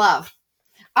 Love.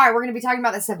 All right, we're going to be talking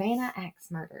about the Savannah Axe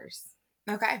murders.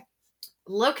 Okay.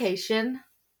 Location.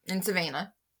 In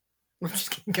Savannah. I'm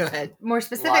just kidding. Go ahead. More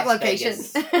specific Las location.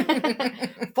 Vegas.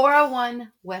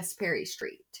 401 West Perry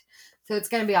Street. So it's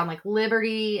going to be on like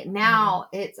Liberty. Now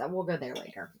it's, we'll go there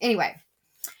later. Anyway.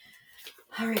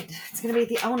 All right. It's going to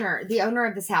be the owner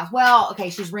of this house. Well, okay.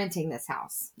 She's renting this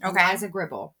house. Okay. Eliza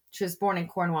Gribble. She was born in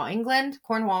Cornwall, England.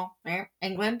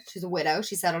 England. She's a widow.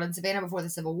 She settled in Savannah before the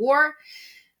Civil War.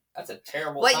 That's a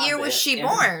terrible. What time year to was she enter-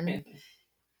 born?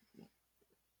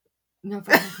 No,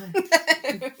 fucking clue.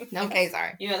 No. Okay,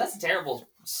 sorry. You know, that's a terrible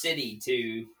city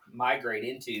to migrate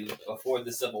into before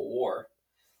the Civil War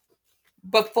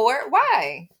Before?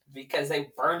 Why? because they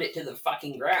burned it to the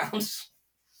fucking ground.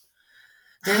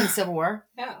 During the Civil War.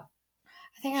 Yeah.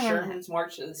 I think I remember that. Sherman's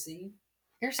March to the Sea.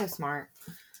 You're so smart.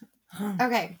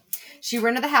 Okay. She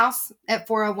rented the house at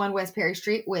 401 West Perry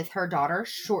Street with her daughter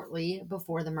shortly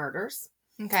before the murders.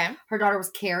 Okay. Her daughter was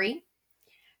Carrie.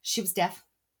 She was deaf.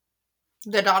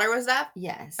 The daughter was that?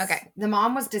 Yes. Okay. The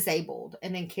mom was disabled,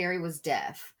 and then Carrie was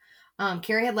deaf.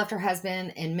 Carrie had left her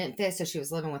husband in Memphis, so she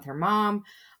was living with her mom.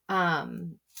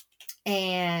 And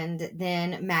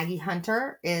then Maggie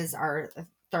Hunter is our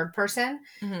third person.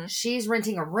 Mm-hmm. She's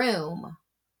renting a room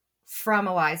from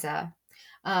Eliza.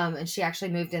 And she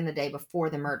actually moved in the day before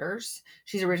the murders.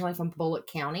 She's originally from Bullock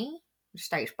County,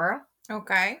 Statesboro.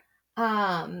 Okay.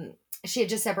 She had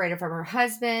just separated from her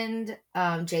husband,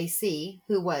 JC,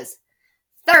 who was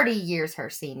 30 years her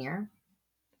senior.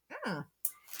 Hmm.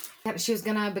 Yeah, she was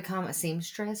gonna become a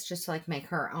seamstress just to like make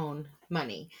her own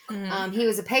money. Mhm. He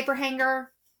was a paper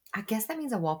hanger. I guess that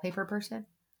means a wallpaper person.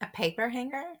 A paper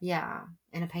hanger? Yeah,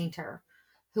 and a painter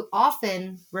who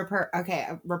often referred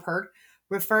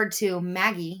to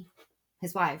Maggie,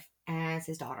 his wife, as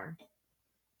his daughter.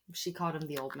 She called him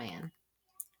the old man.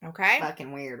 Okay.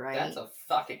 Fucking weird, right? That's a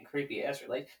fucking creepy ass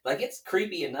relation. Like, it's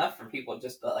creepy enough for people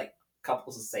just to, like,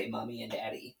 couples to say mommy and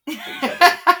daddy to each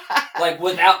other. Like,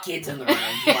 without kids in the room.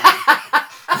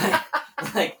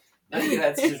 Like, I think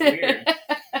that's just weird.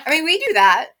 I mean, we do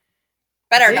that.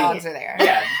 But our Do dogs you? are there.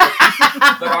 Yeah,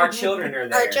 but our children are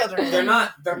there. Our children are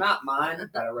They're not mine,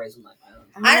 but I raise them like my own.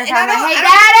 I'm gonna and try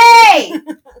I to, hey,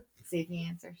 Daddy! See if he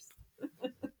answers.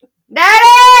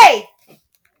 Daddy!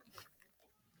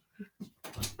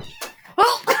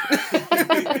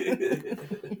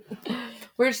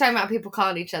 We're just talking about people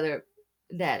calling each other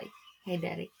Daddy. Hey,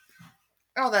 Daddy.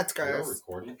 Oh, that's Are you gross.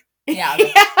 recording? Yeah.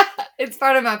 It's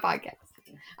part of my podcast.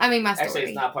 I mean, my story. Actually,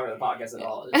 it's not part of the podcast at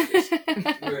all. It's just,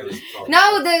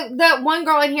 No, the one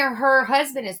girl in here, her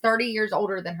husband is 30 years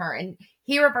older than her, and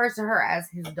he refers to her as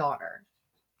his daughter.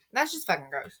 That's just fucking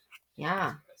gross.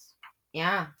 Yeah.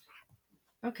 Yeah.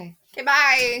 Okay. Okay,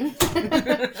 bye.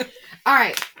 All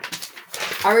right.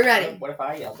 Are we ready? What if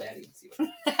I yell daddy? See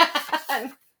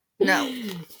what- No.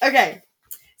 Okay.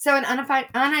 So an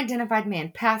unidentified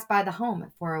man passed by the home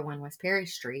at 401 West Perry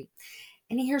Street,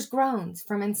 and he hears groans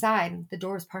from inside. The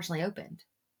door is partially opened.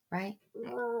 Right?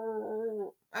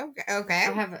 Okay. I Okay.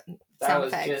 have That sound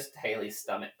was effects. just Haley's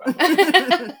stomach. By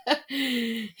the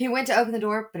way. He went to open the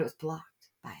door, but it was blocked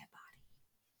by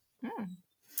a body.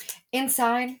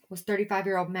 Inside was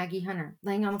 35-year-old Maggie Hunter,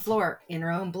 laying on the floor in her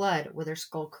own blood with her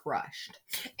skull crushed.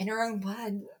 In her own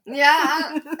blood.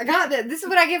 Yeah, I got this. This is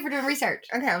what I get for doing research.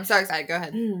 Okay, I'm so excited. Go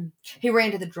ahead. He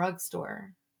ran to the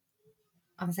drugstore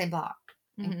on the same block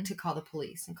Mhm. to call the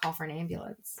police and call for an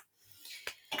ambulance.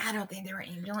 I don't think there were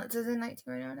ambulances in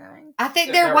 1909. I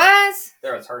think There there were. was.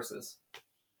 There was hearses.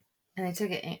 And they took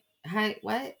it. Hey,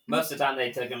 what? Most of the time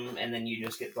they took them, and then you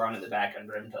just get thrown in the back and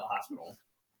driven to the hospital.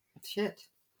 Shit.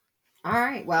 All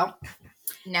right. Well,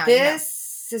 Now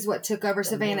this is what took over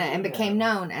Savannah and became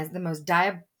known as the most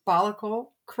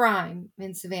diabolical crime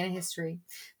in Savannah history.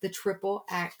 The triple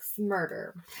axe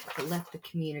murder that left the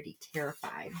community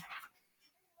terrified.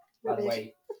 By the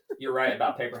way, you're right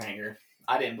about paper hanger.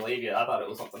 I didn't believe you. I thought it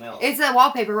was something else. It's a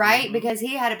wallpaper, right? Mhm. Because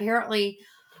he had apparently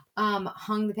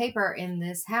hung the paper in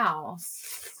this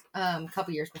house a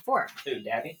couple years before. Who,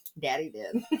 Daddy? Daddy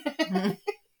did.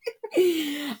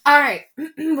 All right.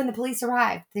 When the police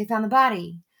arrived, they found the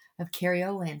body of Carrie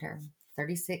Olander,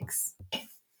 36,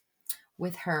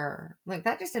 with her. Look,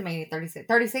 that just didn't make it 36.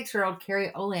 36-year-old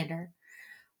Carrie Olander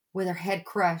with her head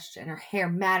crushed and her hair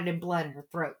matted in blood and her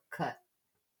throat cut.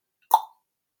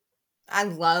 I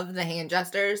love the hand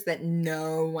gestures that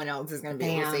no one else is going to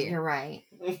be able Damn, to see. you're right.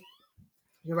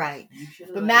 You're right. You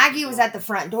should've But let Maggie it was go. at the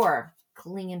front door,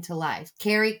 clinging to life.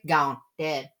 Carrie, gone,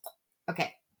 dead.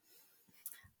 Okay.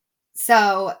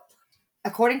 So,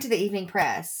 according to the Evening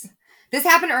Press, this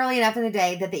happened early enough in the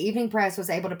day that the Evening Press was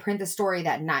able to print the story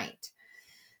that night.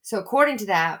 So, according to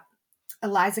that,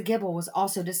 Eliza Gibble was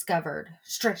also discovered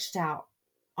stretched out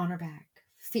on her back,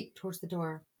 feet towards the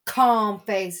door, calm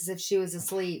face as if she was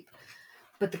asleep.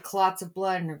 But the clots of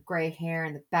blood in her gray hair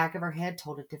and the back of her head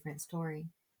told a different story.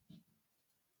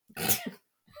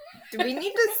 Do we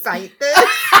need to cite this?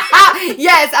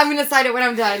 Yes, I'm going to cite it when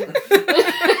I'm done.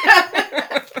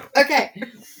 Okay.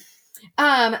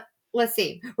 Let's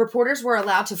see. Reporters were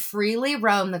allowed to freely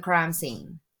roam the crime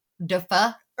scene.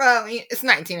 Dufa. Well, it's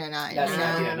 1909. That's you know?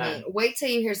 1909. Wait till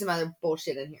you hear some other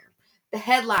bullshit in here. The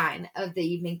headline of the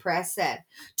Evening Press said,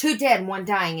 2 dead, 1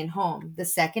 dying in home. The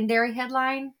secondary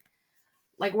headline,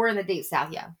 like we're in the deep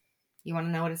south, yeah. You want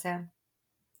to know what it said?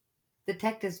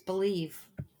 Detectives believe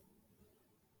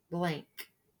blank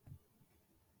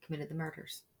committed the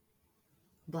murders.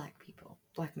 Black people,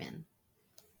 black men.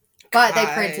 But they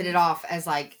God. printed it off as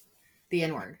like the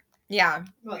N-word. Yeah.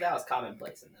 Well, that was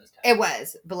commonplace in those times. It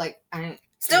was, but like I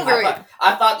Still very.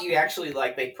 I thought you actually,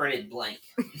 like, they printed blank.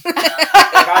 Like,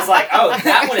 I was like, oh,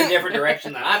 that went a different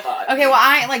direction than I thought. Okay, well,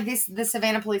 I like this. The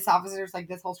Savannah police officers, like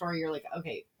this whole story. You're like,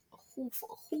 okay,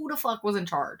 who the fuck was in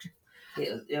charge?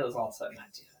 It was also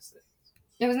 1906.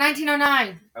 It was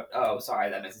 1909. Oh, sorry,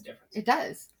 that makes a difference. It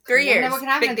does. 3 You never years. know what can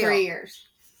happen Big in 3 deal. years.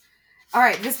 All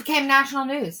right, this became national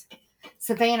news.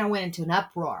 Savannah went into an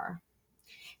uproar.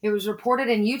 It was reported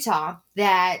in Utah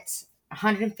that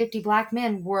 150 black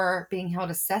men were being held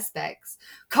as suspects,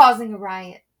 causing a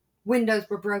riot. Windows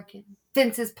were broken,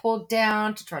 fences pulled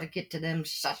down to try to get to them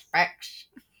suspects.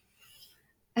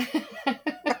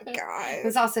 It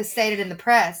was also stated in the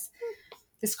press,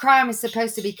 this crime is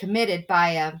supposed to be committed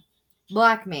by a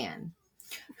black man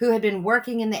who had been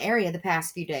working in the area the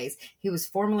past few days. He was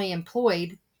formerly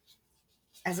employed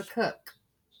as a cook.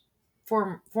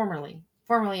 Formerly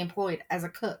employed as a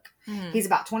cook. Mhm. He's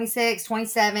about 26,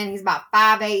 27. He's about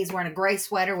 5'8". He's wearing a gray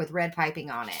sweater with red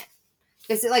piping on it.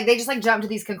 It's like they just like jump to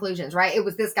these conclusions, right? It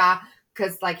was this guy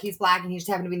because like he's black and he just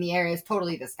happened to be in the area. It's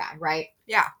totally this guy, right?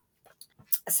 Yeah.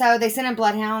 So they sent in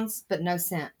bloodhounds, but no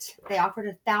scent. They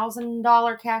offered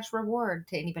 $1,000 cash reward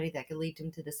to anybody that could lead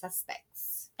them to the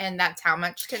suspects. And that's how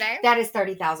much today? That is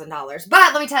 $30,000.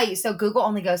 But let me tell you, so Google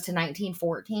only goes to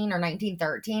 1914 or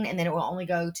 1913, and then it will only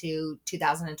go to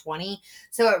 2020.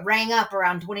 So it rang up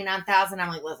around 29,000. I'm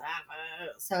like, listen,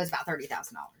 so it's about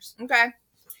 $30,000. Okay.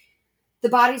 The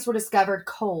bodies were discovered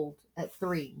cold at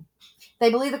 3. They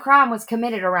believe the crime was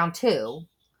committed around 2.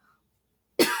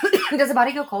 Does a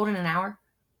body go cold in an hour?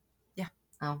 Yeah.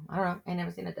 Oh, I don't know. I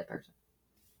never seen a dead person.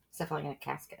 Except for like in a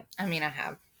casket. I mean, I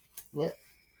have.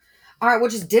 All right,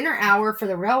 which is dinner hour for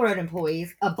the railroad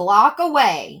employees a block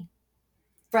away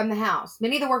from the house.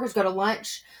 Many of the workers go to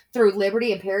lunch through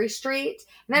Liberty and Perry Street.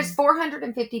 And there's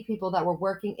 450 people that were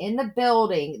working in the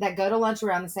building that go to lunch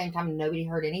around the same time and nobody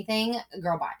heard anything.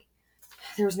 Girl, bye.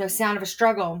 There was no sound of a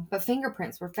struggle, but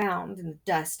fingerprints were found in the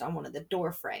dust on one of the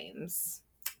door frames.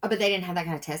 Oh, but they didn't have that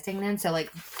kind of testing then. So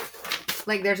like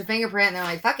there's a fingerprint and they're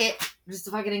like, fuck it. Just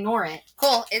to fucking ignore it.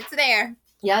 Cool. It's there.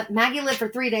 Yep. Maggie lived for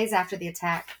 3 days after the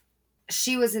attack.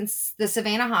 She was in the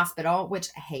Savannah hospital, which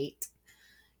I hate.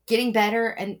 Getting better.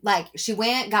 And like she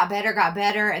went, got better.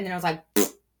 And then it was like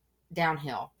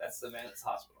downhill. That's Savannah's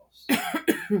hospital. house.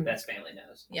 Best family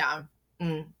knows. Yeah.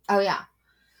 Oh, yeah.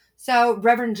 So,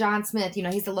 Reverend John Smith,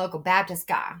 he's the local Baptist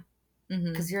guy.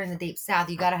 Mm-hmm. Because you're in the deep south,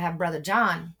 you got to have Brother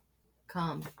John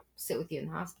come sit with you in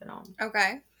the hospital.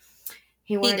 Okay.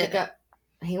 He wanted to go.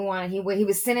 He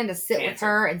was sent in to sit with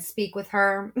her and speak with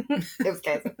her. It was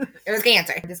cancer. It was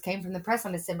cancer. This came from the press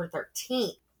on December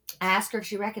 13th. I asked her if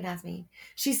she recognized me.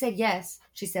 She said yes.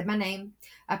 She said my name.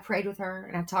 I prayed with her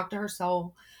and I talked to her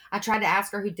soul. I tried to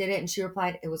ask her who did it and she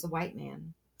replied, it was a white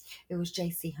man. It was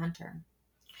J.C. Hunter.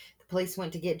 The police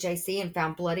went to get J.C. and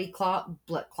found bloody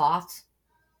cloths,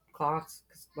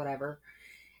 whatever,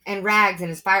 and rags in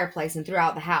his fireplace and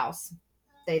throughout the house.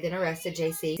 They then arrested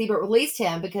J.C. but released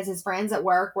him because his friends at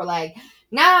work were like,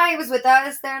 nah, he was with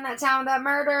us there in that town with that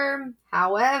murder.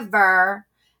 However,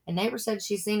 a neighbor said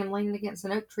she's seen him leaning against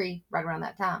an oak tree right around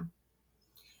that time.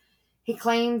 He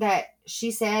claimed that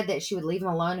she said that she would leave him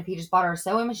alone if he just bought her a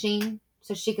sewing machine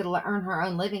so she could earn her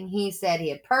own living. He said he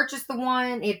had purchased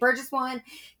one,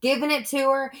 given it to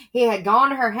her. He had gone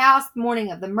to her house the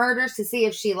morning of the murders to see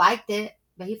if she liked it,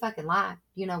 but he fucking lied.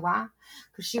 You know why?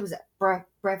 Because she was at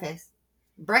breakfast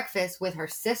with her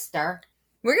sister.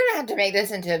 We're gonna have to make this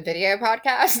into a video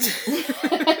podcast.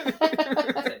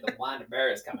 The wine and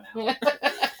bear is coming out.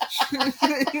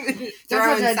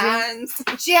 Throwing signs.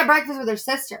 She had breakfast with her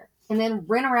sister and then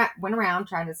went around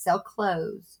trying to sell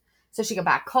clothes so she could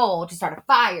buy coal to start a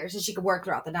fire so she could work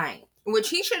throughout the night. Which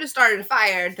he should have started a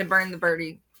fire to burn the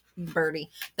bloody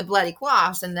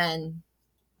cloths, and then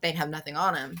they'd have nothing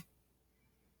on him.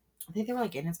 I think they were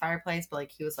in his fireplace,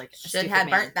 but he was should have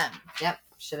burnt them. Yep,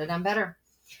 should have done better.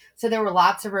 So there were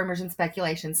lots of rumors and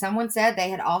speculation. Someone said they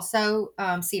had also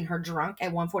seen her drunk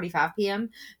at 1:45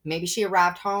 p.m. Maybe she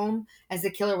arrived home as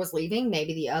the killer was leaving.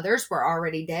 Maybe the others were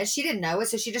already dead. She didn't know it,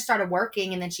 so she just started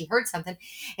working, and then she heard something,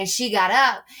 and she got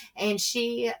up, and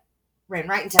she ran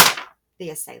right into the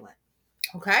assailant.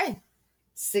 Okay.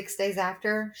 6 days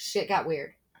after, shit got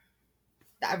weird.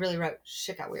 I really wrote,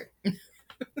 shit got weird.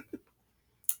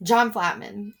 John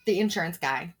Flatman, the insurance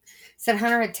guy, said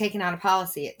Hunter had taken out a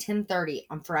policy at 10:30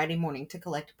 on Friday morning to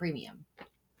collect a premium.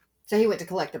 So he went to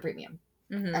collect the premium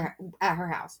at her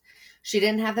house. She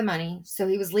didn't have the money, so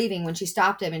he was leaving when she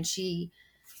stopped him, and she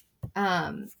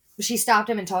stopped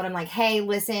him and told him, hey,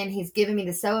 listen, he's giving me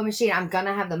the sewing machine. I'm going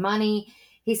to have the money.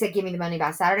 He said, give me the money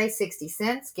by Saturday, 60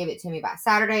 cents. Give it to me by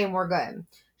Saturday, and we're good.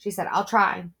 She said, I'll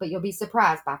try, but you'll be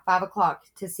surprised by 5 o'clock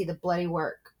to see the bloody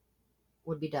work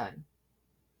would be done.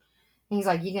 And he's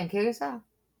like, you gonna kill yourself?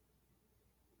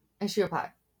 And she replied,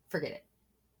 forget it.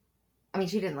 I mean,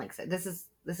 she didn't say, this is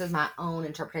my own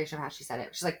interpretation of how she said it.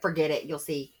 She's like, forget it. You'll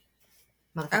see,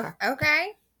 motherfucker. Oh,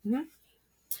 okay. Mm-hmm.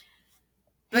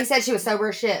 He said she was sober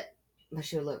as shit, but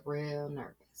she would look real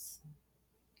nervous.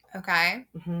 Okay.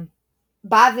 Mm-hmm.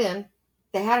 By then,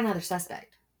 they had another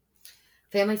suspect.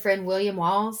 Family friend William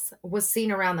Walls was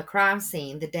seen around the crime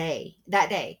scene that day.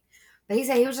 But he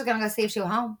said he was just going to go see if she was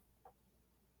home.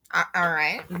 All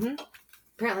right. Mm-hmm.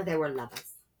 Apparently they were lovers.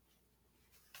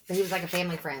 But he was like a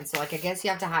family friend, so I guess you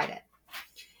have to hide it.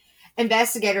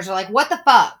 Investigators are like, what the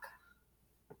fuck?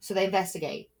 So they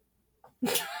investigate.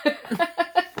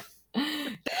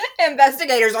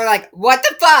 Investigators are like, what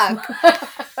the fuck?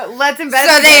 Let's investigate.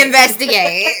 So they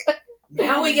investigate.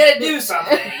 Now we gotta do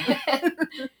something.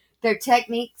 Their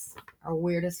techniques are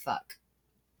weird as fuck.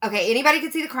 Okay, anybody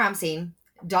could see the crime scene.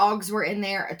 Dogs were in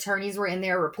there, attorneys were in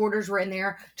there, reporters were in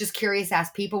there, just curious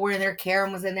ass people were in there.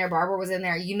 Karen was in there, Barbara was in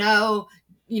there. The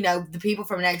people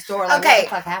from next door. What the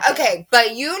fuck happened? Okay, but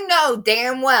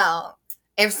damn well,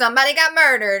 if somebody got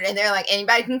murdered and they're like,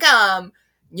 anybody can come,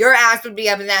 your ass would be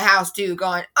up in that house too,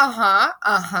 going,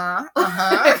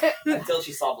 Until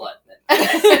she saw blood.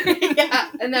 Yeah,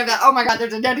 and they're like, oh my god,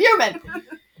 there's a dead human.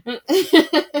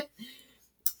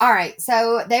 All right,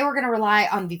 so they were going to rely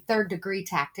on the 3rd degree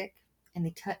tactic and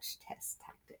the touch test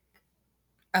tactic.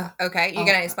 Oh, okay, you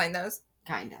gonna explain those?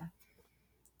 Kinda.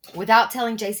 Without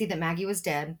telling JC that Maggie was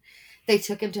dead, they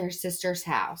took him to her sister's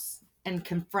house and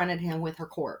confronted him with her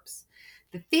corpse.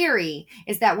 The theory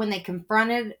is that when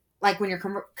when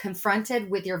you're confronted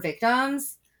with your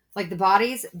victims, the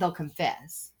bodies, they'll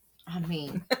confess. I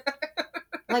mean,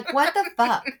 what the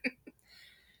fuck?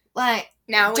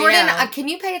 Now we Jordan, know. can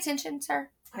you pay attention, sir?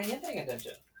 I am paying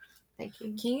attention. Thank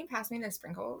you. Can you pass me the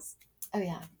sprinkles? Oh,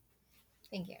 yeah.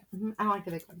 Thank you. Mm-hmm. I like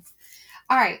the big ones.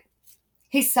 All right.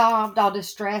 He sobbed, all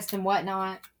distressed and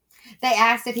whatnot. They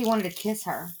asked if he wanted to kiss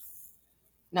her.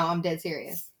 No, I'm dead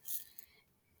serious.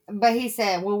 But he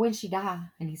said, well, when she die?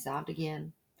 And he sobbed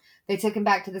again. They took him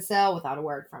back to the cell without a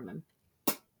word from him.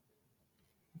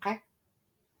 Okay.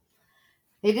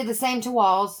 They did the same to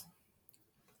Walls.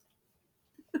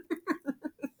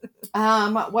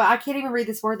 Well, I can't even read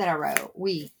this word that I wrote.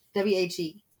 We,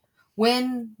 W-H-E.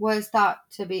 When was thought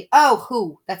to be,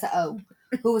 who? That's a O.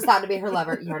 Who was thought to be her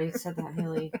lover? You already said that,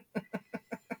 Haley.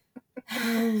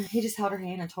 He just held her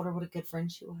hand and told her what a good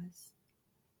friend she was.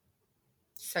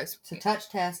 So So touch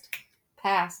test.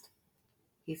 Passed.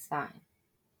 He's fine.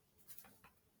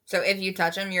 So if you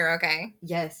touch him, you're okay?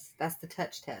 Yes, that's the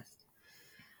touch test.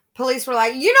 Police were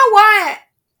like, you know what?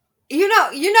 You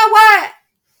know what?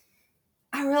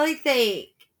 I really think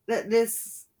that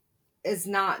this is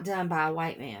not done by a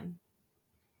white man.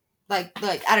 Like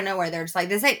out of nowhere, they're just like,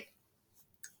 this ain't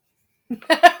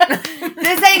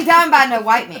this ain't done by no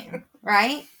white man,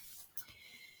 right?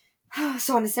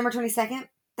 So on December 22nd,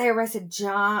 they arrested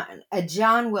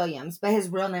John Williams, but his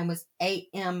real name was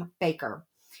A.M. Baker.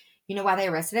 You know why they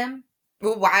arrested him?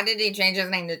 Well, why did he change his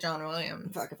name to John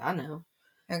Williams? Fuck if I know.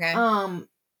 Okay.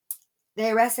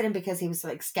 They arrested him because he was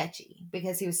like sketchy,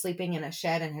 because he was sleeping in a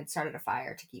shed and had started a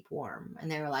fire to keep warm.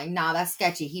 And they were like, nah, that's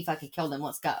sketchy. He fucking killed him.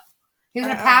 Let's go. He was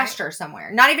in a pasture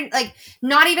somewhere. Not even like,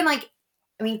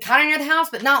 I mean, kind of near the house,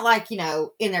 but not like,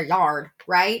 in their yard,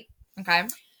 right? Okay.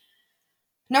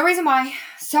 No reason why.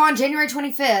 So on January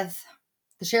 25th,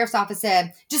 the sheriff's office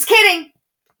said, just kidding.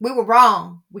 We were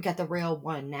wrong. We got the real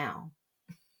one now.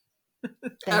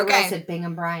 They arrested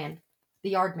Bingham Bryan, the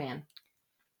yard man,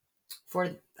 for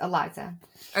Eliza.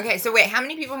 Okay, so wait, how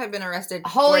many people have been arrested?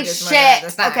 Holy for this murder at shit.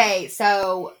 this time? Okay,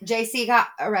 so JC got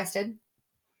arrested.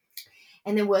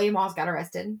 And then William Walls got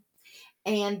arrested.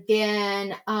 And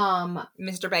then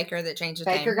Mr. Baker that changed his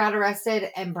name. Baker got arrested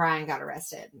and Brian got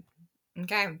arrested.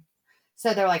 Okay.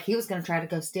 So they're like, he was going to try to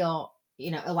go steal,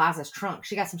 Eliza's trunk.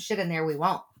 She got some shit in there we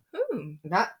won't. Ooh.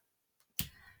 But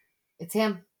it's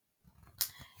him.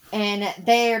 And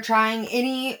they're trying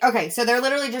so they're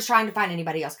literally just trying to find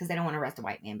anybody else because they don't want to arrest a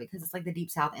white man because it's like the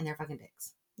Deep South and they're fucking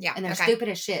dicks. Yeah. And they're stupid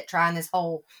as shit trying this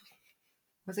whole,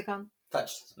 what's it called?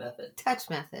 Touch method. Touch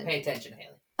method. Pay attention,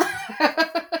 Haley.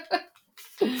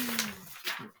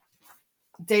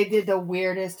 They did the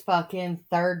weirdest fucking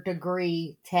 3rd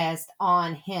degree test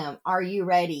on him. Are you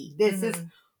ready? This is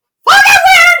fucking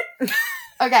weird!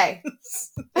 Okay.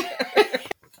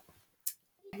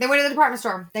 They went to the department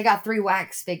store. They got 3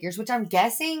 wax figures, which I'm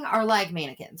guessing are like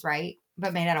mannequins, right?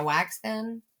 But made out of wax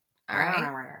then. All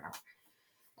right.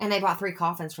 And they bought 3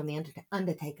 coffins from the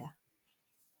Undertaker.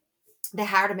 They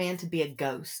hired a man to be a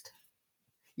ghost.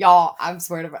 Y'all, I'm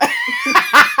swear to God.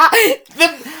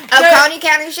 Oconee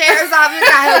County Sheriff's Office,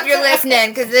 I hope you're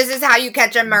listening, because this is how you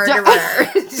catch a murderer.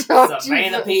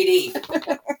 Savannah PD.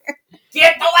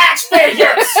 Get the wax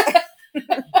figures!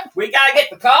 We gotta get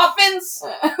the coffins.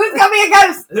 Who's gonna be a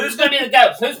ghost? Who's gonna be the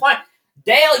ghost? Who's playing?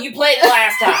 Dale, you played it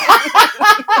last time.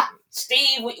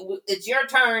 Steve, it's your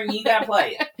turn. You gotta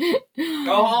play it.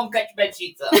 Go home, cut your bed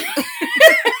sheets up.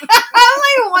 I'm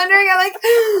like wondering,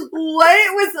 what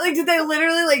it was like. Did they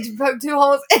literally like poke 2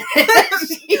 holes in it?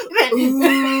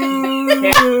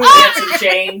 Get some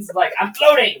chains. Like, I'm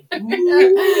floating.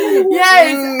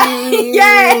 Yes.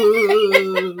 Yes.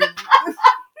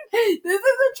 This is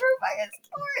a true fucking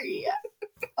story.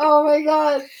 Oh my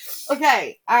god.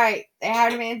 Okay. All right. They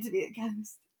hired a man to be a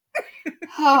ghost.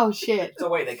 Oh shit. So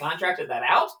wait, they contracted that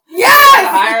out? Yes.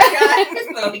 Hire a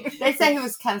guy? They say he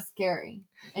was kind of scary,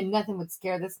 and nothing would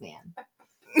scare this man.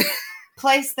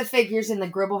 Placed the figures in the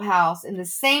Gribble house in the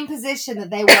same position that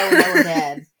they were when they were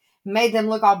dead. Made them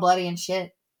look all bloody and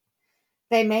shit.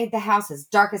 They made the house as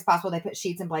dark as possible. They put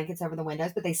sheets and blankets over the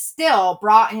windows, but they still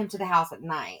brought him to the house at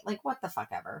night. Like, what the fuck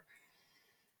ever.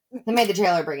 They made the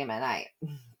jailer bring him at night.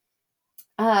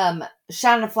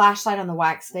 Shining a flashlight on the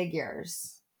wax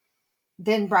figures.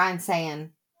 Then Brian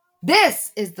saying,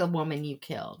 "This is the woman you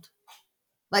killed."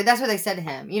 Like, that's what they said to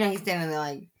him. He's standing there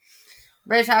like,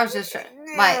 bitch, I was just like,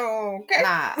 okay.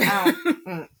 nah, I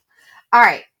don't. All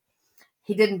right.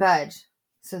 He didn't budge.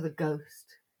 So the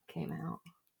ghost came out.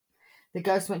 The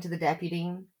ghost went to the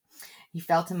deputy. He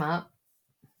felt him up.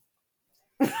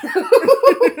 Grabbing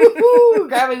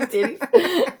his titties.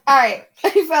 All right.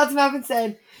 He felt him up and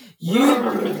said,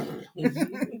 "You."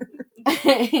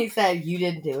 He said, "You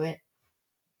didn't do it."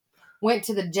 Went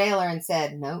to the jailer and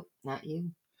said, "Nope, not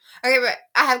you." Okay, but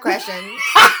I have questions.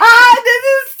 This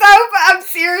is so I'm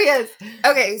serious.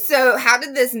 Okay, so how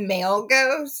did this male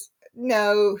ghost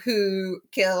know who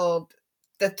killed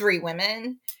the 3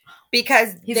 women?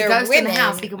 Because He's they're a ghost women. in the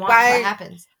house. He can watch what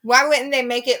happens. Why wouldn't they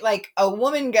make it like a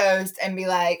woman ghost and be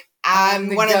like,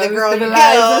 I'm one of the ghost girls you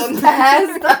Eliza's killed?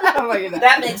 past. Oh my God.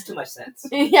 That makes too much sense.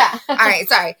 Yeah. All right,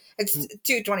 sorry. It's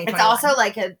 2021. It's also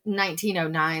like a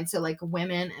 1909, so like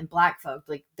women and black folk,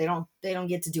 like they don't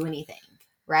get to do anything,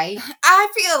 right? I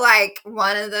feel like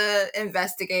one of the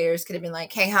investigators could have been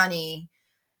like, hey, honey,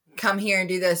 come here and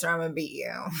do this or I'm gonna beat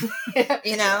you.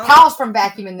 You know? Calls from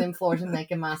vacuuming them floors and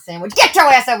making my sandwich. Get your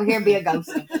ass over here and be a ghost.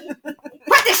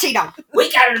 Put this sheet on.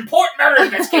 We got an important murder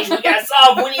investigation we gotta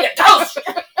solve. We need a ghost.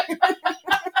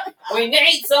 We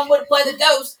need someone to play the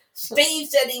ghost. Steve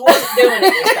said he wasn't doing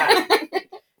it this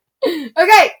time.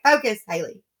 Okay, focus,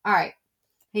 Haley. All right.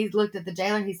 He looked at the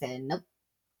jailer. He said, nope,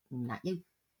 not you.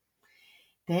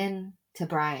 Then to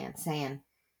Brian, saying,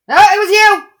 no, it was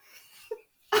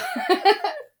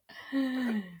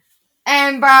you.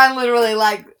 And Brian literally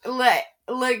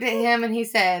looked at him and he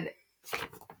said,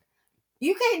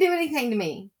 you can't do anything to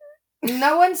me.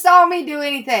 No one saw me do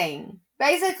anything.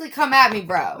 Basically, come at me,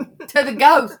 bro. To the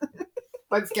ghost.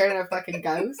 I'm scared of a fucking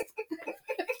ghost.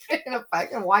 In a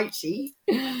fucking white sheet.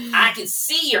 I can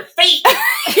see your feet.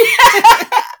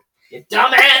 You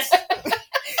dumbass.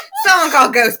 Someone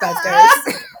called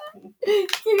Ghostbusters. Can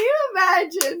you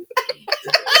imagine?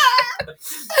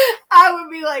 I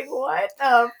would be like, what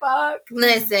the fuck?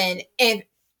 Listen, if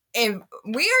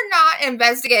we are not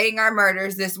investigating our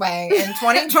murders this way in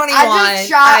 2021, I just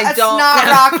shot a don't snot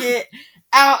know. rocket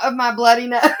out of my bloody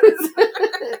nose.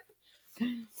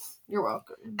 You're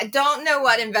welcome. I don't know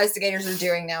what investigators are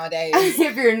doing nowadays.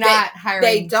 If you're not hiring.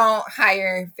 They don't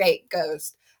hire fake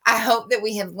ghosts. I hope that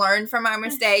we have learned from our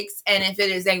mistakes, and if it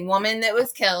is a woman that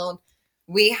was killed,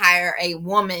 we hire a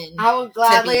woman. I will the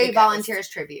gladly ghost. volunteer as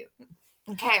tribute.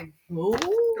 Okay. You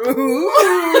feel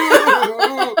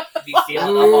it up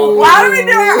all Why do we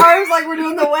do our arms like we're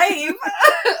doing the wave?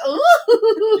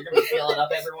 You're gonna be feeling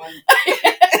up, everyone.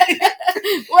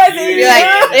 Was You're it You're like,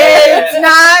 you? it's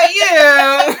not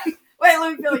you. Wait, let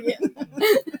me feel again.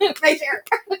 Make sure.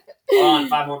 Hold on,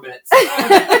 5 more minutes.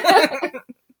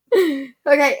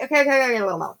 Okay, a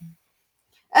little more.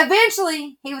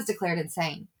 Eventually, he was declared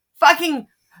insane. Fucking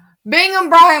Bingham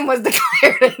Brian was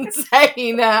declared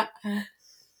insane.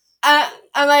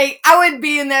 I'm like, I would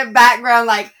be in that background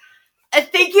like, I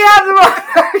think you have the wrong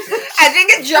person. I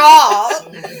think it's y'all.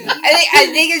 I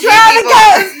think it's Try you the people.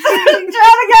 ghost.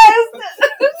 Try the ghost.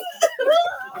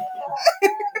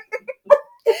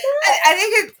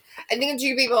 I think it's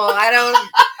you people. I don't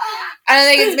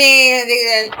think it's me. I think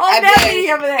that Oh,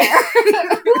 Deputy over there.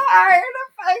 Who hired a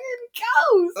fucking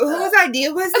ghost? whose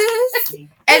idea was this?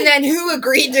 And then who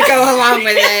agreed to go along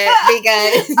with it?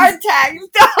 Because Our tax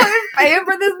dollars paying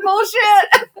for this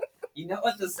bullshit. You know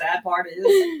what the sad part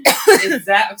is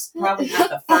that's probably not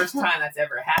the first time that's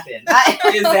ever happened.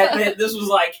 Is that this was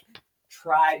like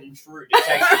tried and true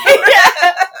detection work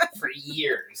for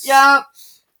years. Yup.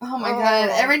 Oh my god.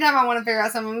 Oh. Every time I want to figure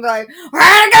out something, I'm like, we're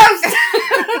on a ghost!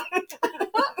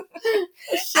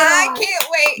 I can't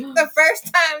wait. The first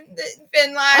time that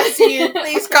Finn lies to you,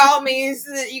 please call me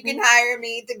so that you can hire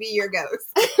me to be your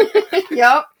ghost.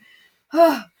 Yup.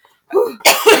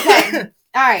 Okay.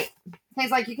 Alright. He's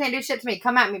like, you can't do shit to me.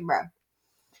 Come at me, bro.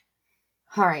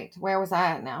 Alright. Where was I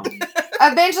at now?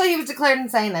 Eventually, he was declared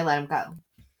insane. They let him go.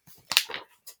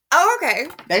 Oh, okay.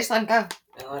 They just let him go.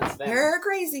 Well, that's bad. You're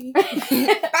crazy.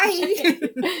 Bye.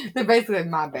 They're basically like,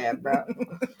 my bad, bro.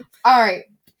 Alright.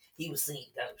 He was seeing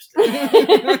ghosts. We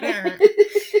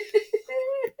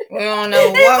don't know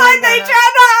It's what like they tried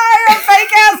to hire a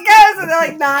fake ass ghost, and they're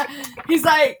like, nah. He's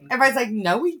like, everybody's like,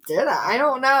 no, we didn't. I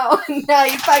don't know. No,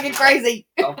 you fucking crazy.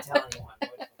 Don't tell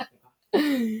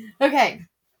anyone. Okay.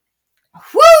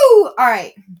 Woo! All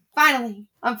right. Finally,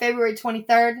 on February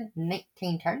 23rd,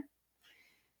 1910,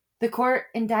 the court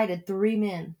indicted 3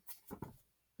 men.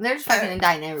 They're just fucking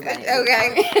indicting everybody.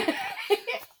 Okay. We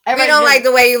Everybody's don't just- like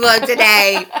the way you look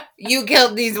today. You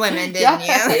killed these women, didn't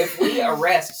Yeah. you? If we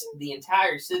arrest the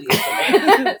entire city of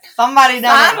Savannah, Somebody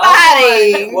done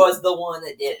Somebody. it. was the one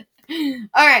that did it.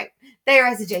 All right. They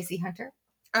arrested J.C. Hunter.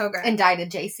 Okay.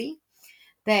 Indicted J.C.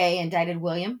 They indicted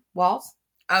William Walls.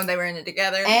 Oh, they were in it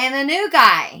together. And a new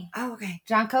guy, Oh, okay.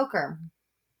 John Coker.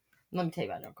 Let me tell you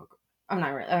about John Coker. I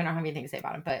don't have anything to say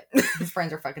about him, but his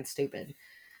friends are fucking stupid.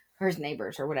 Or his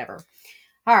neighbors or whatever.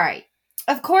 All right.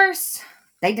 Of course,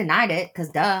 they denied it because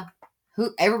duh.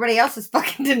 Everybody else is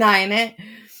fucking denying it.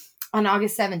 On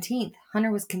August 17th, Hunter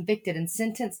was convicted and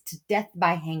sentenced to death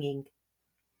by hanging.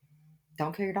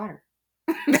 Don't kill your daughter.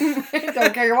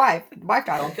 Don't kill your wife. Wife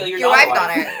daughter. Don't kill your, Your dog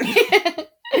wife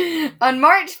daughter. On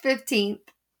March 15th,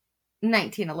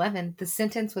 1911, the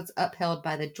sentence was upheld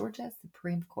by the Georgia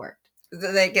Supreme Court.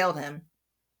 So they killed him.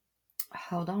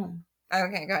 Hold on.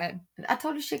 Okay, go ahead. I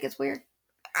told you shit gets weird.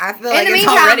 I feel In like the it's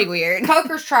meantime, already weird.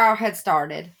 Coker's trial had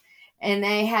started, and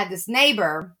they had this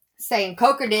neighbor saying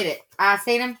Coker did it. I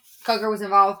seen him. Coker was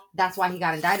involved. That's why he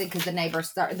got indicted, because the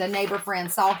neighbor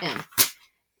friend saw him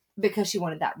because she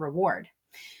wanted that reward.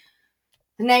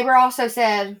 The neighbor also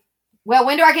said Well,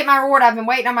 when do I get my reward? I've been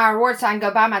waiting on my reward so I can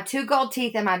go buy my 2 gold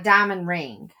teeth and my diamond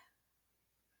ring.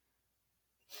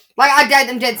 Like,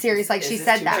 I'm dead serious. Like, Is she this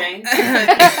said 2 that.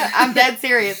 Chainz? I'm dead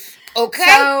serious. Okay.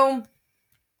 So,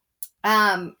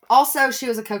 also, she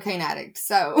was a cocaine addict,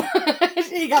 so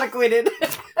she got acquitted.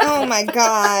 Oh my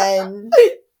god.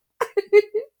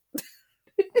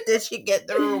 Did she get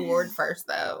the reward first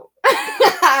though?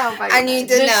 Oh my I need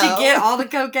to Did know. she get all the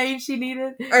cocaine she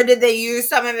needed? Or did they use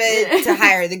some of it to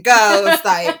hire the ghost?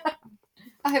 Like,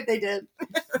 I hope they did.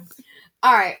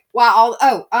 All right. Wow.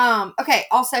 Okay.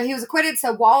 Also, he was acquitted.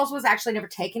 So Walls was actually never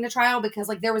taken to trial because,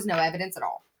 like, there was no evidence at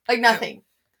all. Like, nothing.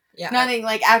 yeah. Nothing.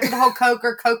 Like, after the whole coke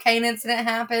or cocaine incident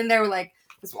happened, they were like,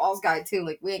 this Walls guy, too.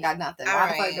 Like, we ain't got nothing. Why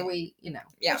the fuck Alright. do we,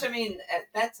 Yeah. Which, I mean, at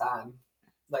that time,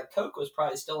 like, Coke was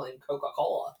probably still in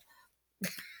Coca-Cola.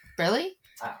 Really?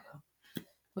 I don't know.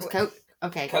 Was coke?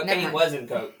 Okay. never Cocaine mind. was in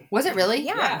Coke. Was it really?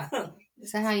 Yeah.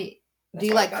 Is that how you. That's Do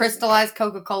you, what I like, got. crystallize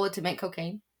Coca-Cola to make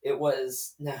cocaine? It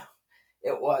was, no.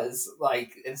 It was,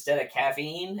 like, instead of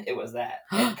caffeine, it was that.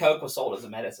 And Coke was sold as a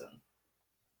medicine.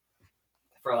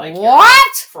 For, like,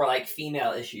 What? For, like,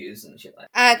 female issues and shit like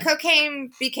that.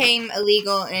 Cocaine became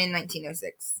illegal in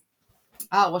 1906.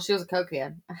 Oh, well, she was a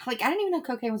cokehead. Like, I didn't even know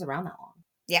cocaine was around that long.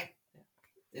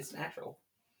 It's natural.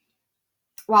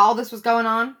 While all this was going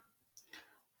on,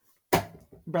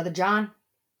 Brother John,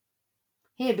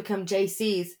 he had become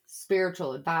JC's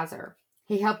spiritual advisor.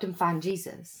 He helped him find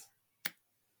Jesus.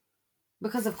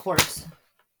 Because, of course,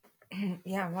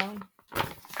 Yeah, well,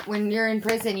 when you're in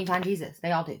prison, you find Jesus.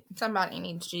 They all do. somebody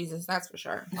needs Jesus, that's for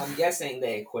sure. I'm guessing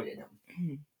they acquitted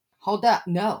him. Hold up.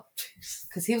 No.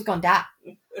 Because he was going to die.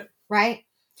 Right?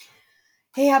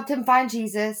 He helped him find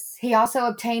Jesus. He also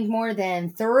obtained more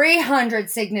than 300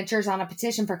 signatures on a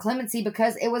petition for clemency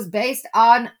because it was based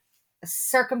on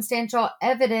circumstantial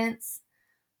evidence.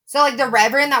 So, like, the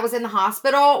reverend that was in the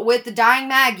hospital with the dying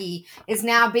Maggie is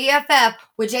now BFF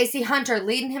with J.C. Hunter,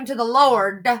 leading him to the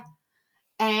Lord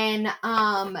and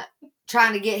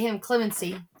trying to get him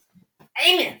clemency.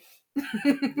 Amen.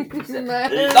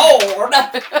 Lord. Lord.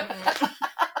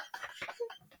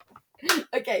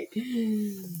 Okay.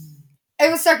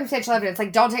 It was circumstantial evidence.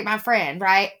 Like, don't take my friend,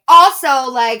 right?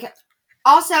 Also,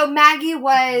 Maggie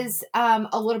was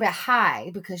a little bit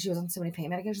high because she was on so many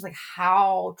pain medications. Like,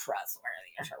 how trustworthy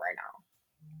is she right now?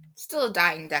 Still a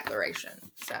dying declaration,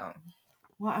 so.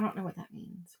 Well, I don't know what that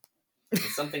means.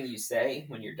 It's something you say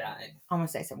when you're dying. I'm gonna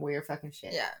say some weird fucking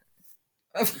shit. Yeah.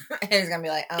 And he's gonna be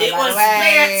like, oh, It by was the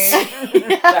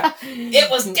way. It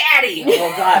was Daddy.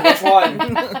 Oh God, which one?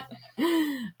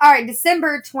 All right,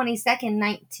 December 22nd,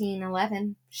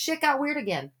 1911. Shit got weird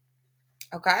again.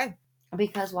 Okay.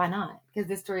 Because why not? Because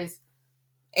this story is.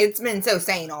 It's been so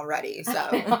sane already,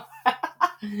 so.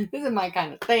 This is my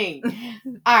kind of thing.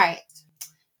 All right.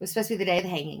 It was supposed to be the day of the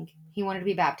hanging. He wanted to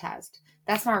be baptized.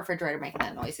 That's my refrigerator making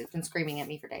that noise. It's been screaming at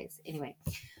me for days. Anyway,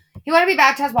 he wanted to be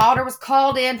baptized. Wilder was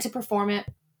called in to perform it.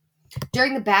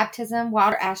 During the baptism,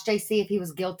 Wilder asked JC if he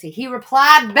was guilty. He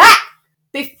replied back,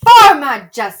 "Before my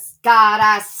just God,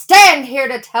 I stand here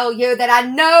to tell you that I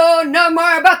know no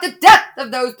more about the death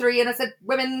of those 3 innocent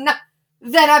women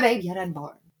than a babe yet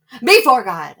unborn. Before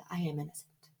God, I am innocent."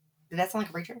 Did that sound like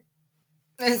a preacher?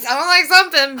 It sounded like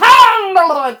something.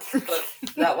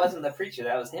 That wasn't the preacher.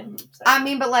 That was him. I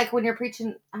mean, but like when you're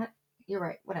preaching, you're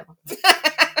right. Whatever.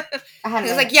 I had He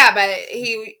was like, yeah, but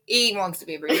he wants to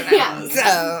be a preacher now, Yeah.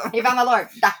 so. he found the Lord.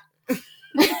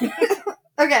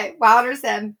 Okay, Wilder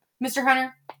said, "Mr.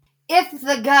 Hunter, if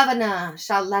the governor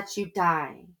shall let you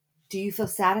die, do you feel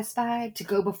satisfied to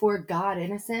go before God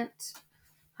innocent?"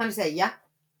 Hunter said, "Yeah."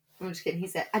 I'm just kidding. He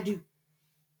said, "I do."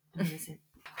 I'm innocent.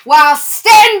 While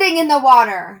standing in the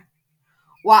water.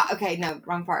 Okay, no,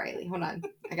 wrong part, Ailey. Hold on.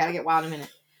 I gotta get wild in a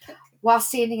minute. While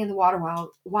standing in the water,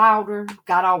 Wilder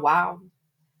got all wild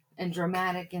and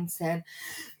dramatic and said,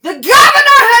 "The governor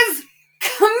has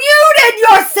commuted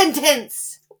your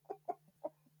sentence."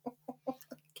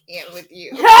 Can't with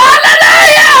you.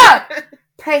 Hallelujah!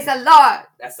 Praise the Lord.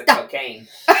 That's the cocaine.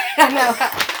 I know.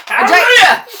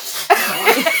 Hallelujah!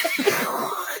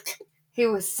 He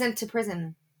was sent to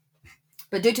prison.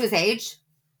 But due to his age,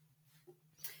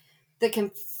 the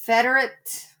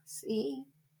Confederate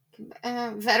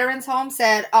Veterans Home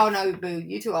said, "Oh no, boo,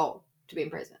 you too old to be in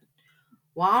prison.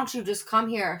 Why don't you just come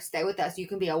here, stay with us? You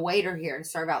can be a waiter here and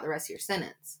serve out the rest of your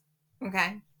sentence."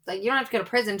 Okay. Like, you don't have to go to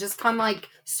prison. Just come, like,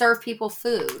 serve people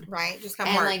food. Right. Just come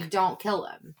And, work. like, don't kill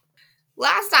them.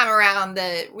 Last time around,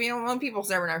 we don't want people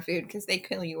serving our food because they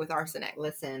kill you with arsenic.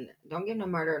 Listen, don't give no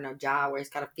murder no job where he's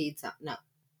got to feed something. No.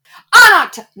 I'm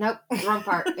not. Nope. Wrong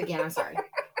part. Again, I'm sorry.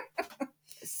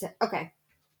 Okay.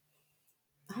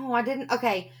 Oh, I didn't.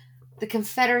 Okay. the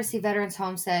Confederacy Veterans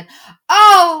Home said,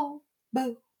 "Oh,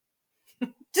 boo.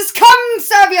 Just come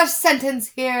serve your sentence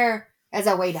here as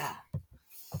a waiter."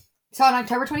 So on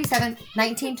October 27th,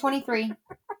 1923.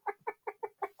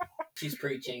 She's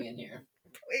preaching in here.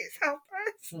 Please help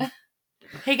us.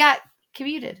 He got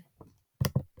commuted.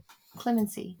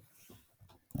 Clementine.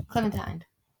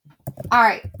 All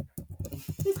right.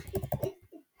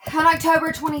 On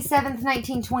October 27th,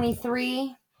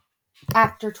 1923,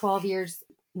 after 12 years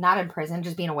not in prison,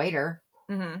 just being a waiter,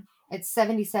 at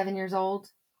 77 years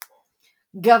old,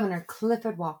 Governor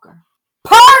Clifford Walker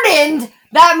pardoned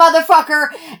that motherfucker,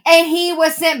 and he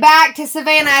was sent back to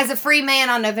Savannah as a free man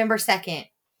on November 2nd.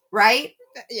 Right?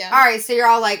 Yeah. All right, so you're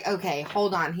all like, okay,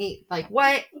 hold on.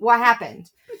 What happened?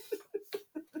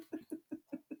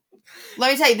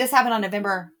 Let me tell you, this happened on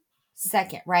November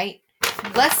 2nd, right?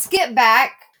 Let's skip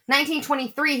back.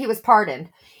 1923, he was pardoned.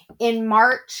 In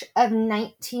March of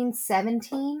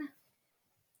 1917,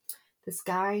 this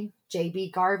guy,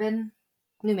 J.B. Garvin,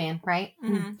 new man, right?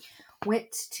 Went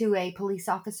to a police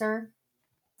officer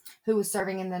who was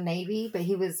serving in the Navy, but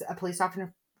he was a police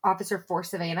officer for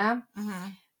Savannah.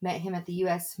 Met him at the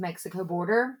U.S.-Mexico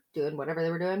border, doing whatever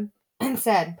they were doing, and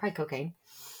said, probably cocaine.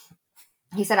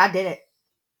 He said, "I did it.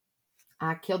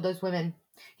 I killed those women."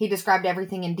 He described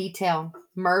everything in detail.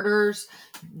 Murders,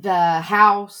 the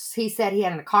house. He said he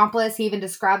had an accomplice. He even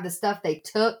described the stuff they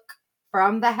took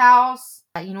from the house.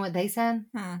 You know what they said?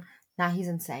 Nah, he's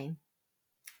insane.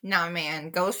 No, man.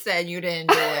 Ghost said you didn't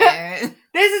do it.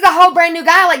 This is a whole brand new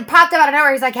guy, like, popped up out of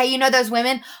nowhere. He's like, "Hey, you know those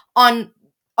women on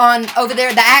over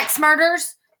there, the axe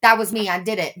murders? That was me. I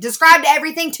did it." Described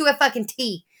everything to a fucking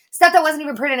T. Stuff that wasn't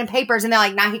even printed in papers, and they're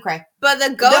like, "Nah, he cried." But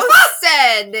the ghost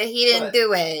said that he didn't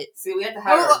do it. See, we have to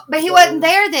have. But he wasn't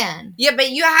there then. Yeah,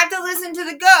 but you have to listen to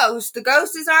the ghost. The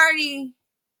ghost is already.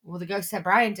 Well, the ghost said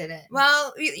Brian did it.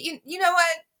 Well, you know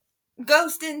what?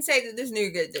 Ghost didn't say that this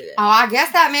new guy did it. Oh, I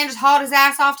guess that man just hauled his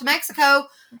ass off to Mexico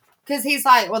because he's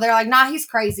like, well, they're like, "Nah, he's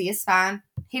crazy. It's fine.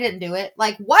 He didn't do it."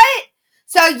 Like, what?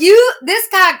 So this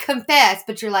guy confessed,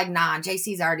 but you're like, "Nah,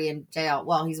 JC's already in jail."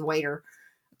 Well, he's a waiter.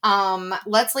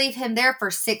 Let's leave him there for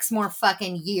 6 more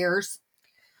fucking years.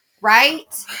 Right?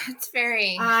 It's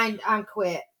very. I'm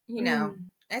quit. You know,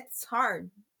 it's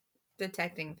hard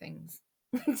detecting things.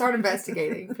 It's hard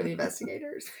investigating for the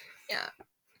investigators. Yeah.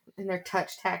 And their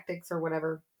touch tactics or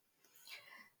whatever.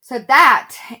 So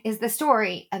that is the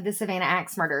story of the Savannah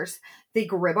Axe murders. The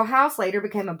Gribble House later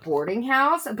became a boarding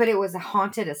house, but it was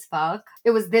haunted as fuck.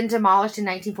 It was then demolished in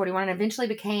 1941 and eventually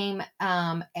became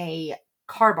a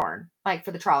car barn, like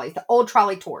for the trolleys, the old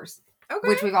trolley tours,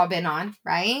 which we've all been on,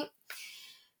 right?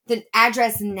 The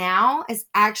address now is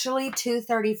actually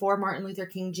 234 Martin Luther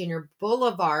King Jr.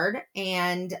 Boulevard,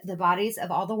 and the bodies of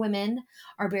all the women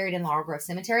are buried in Laurel Grove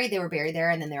Cemetery. They were buried there,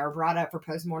 and then they were brought up for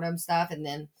postmortem stuff, and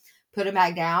then put them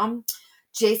back down.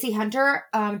 J.C. Hunter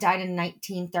died in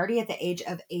 1930 at the age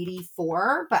of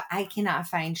 84, but I cannot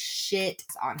find shit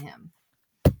on him.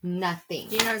 Nothing.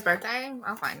 Do you know his birthday?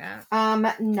 I'll find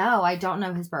out. No, I don't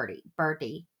know his birthday.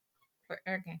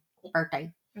 Okay.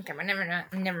 Birthday. Okay, but never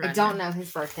mind. I don't know his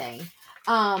birthday.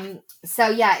 So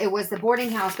yeah, it was the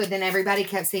boarding house, but then everybody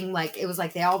kept saying, like, it was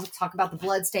like they all talk about the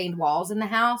blood-stained walls in the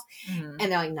house, and they're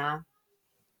like, nah.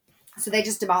 So they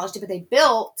just demolished it, but they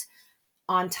built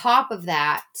on top of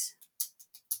that,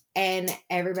 and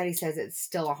everybody says it's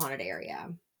still a haunted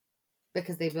area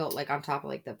because they built like on top of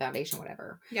like the foundation,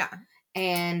 whatever. Yeah.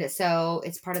 And so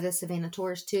it's part of the Savannah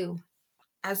Tours too.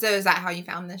 So is that how you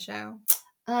found this show?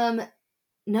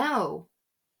 No.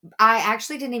 I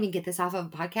actually didn't even get this off of a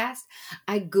podcast.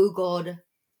 I Googled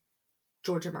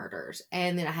Georgia murders,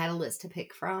 and then I had a list to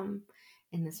pick from,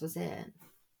 and this was it.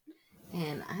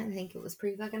 And I think it was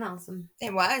pretty fucking awesome.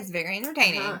 It was very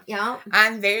entertaining. Yeah.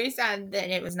 I'm very sad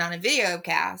that it was not a video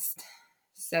cast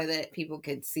so that people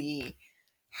could see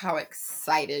how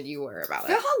excited you were about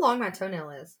Feel it. how long my toenail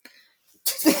is.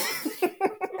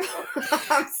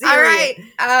 I'm serious. All right.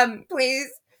 Please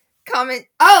comment.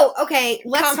 Oh, okay.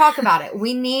 Let's talk about it.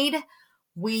 We need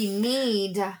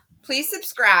Please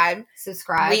subscribe.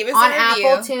 Leave us on a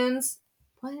Apple review. Tunes.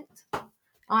 What?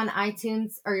 On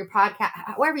iTunes or your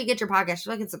podcast, wherever you get your podcast,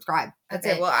 you can subscribe. That's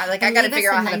it. Well, I got to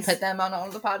figure out how to put them on all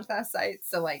the podcast sites.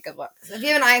 So, good luck. So if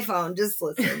you have an iPhone, just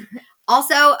listen.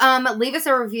 Also, leave us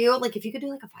a review. Like, if you could do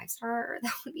like a 5-star,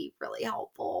 that would be really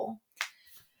helpful.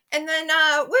 And then,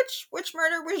 which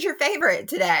murder was your favorite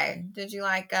today? Did you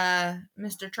like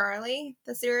Mr. Charlie,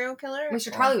 the serial killer? Mr.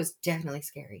 Charlie was definitely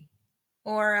scary.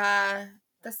 Or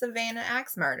the Savannah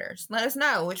Axe murders? Let us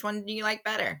know. Which one do you like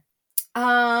better?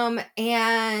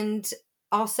 And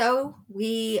also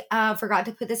we forgot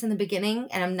to put this in the beginning,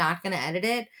 and I'm not going to edit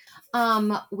it.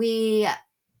 We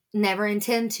never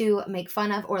intend to make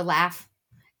fun of or laugh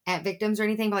at victims or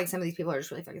anything, but like some of these people are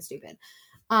just really fucking stupid.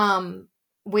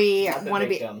 We want to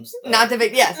be not the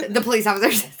yes, the police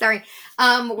officers. Sorry.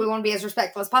 We want to be as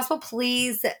respectful as possible.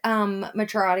 Please,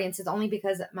 mature audiences, only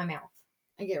because my mouth.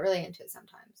 I get really into it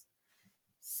sometimes.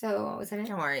 So what was that?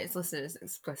 Don't worry, it's listed as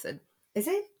explicit. Is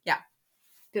it? Yeah.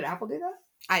 Did Apple do that?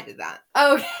 I did that.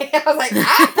 Okay. I was like,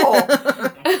 Apple.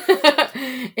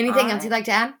 Anything else you'd like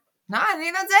to add? No, I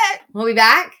think that's it. We'll be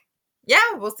back. Yeah,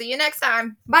 we'll see you next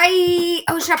time. Bye.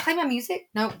 Oh, should I play my music?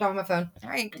 Nope, don't have my phone. All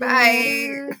right,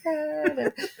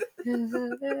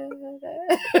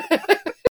 bye.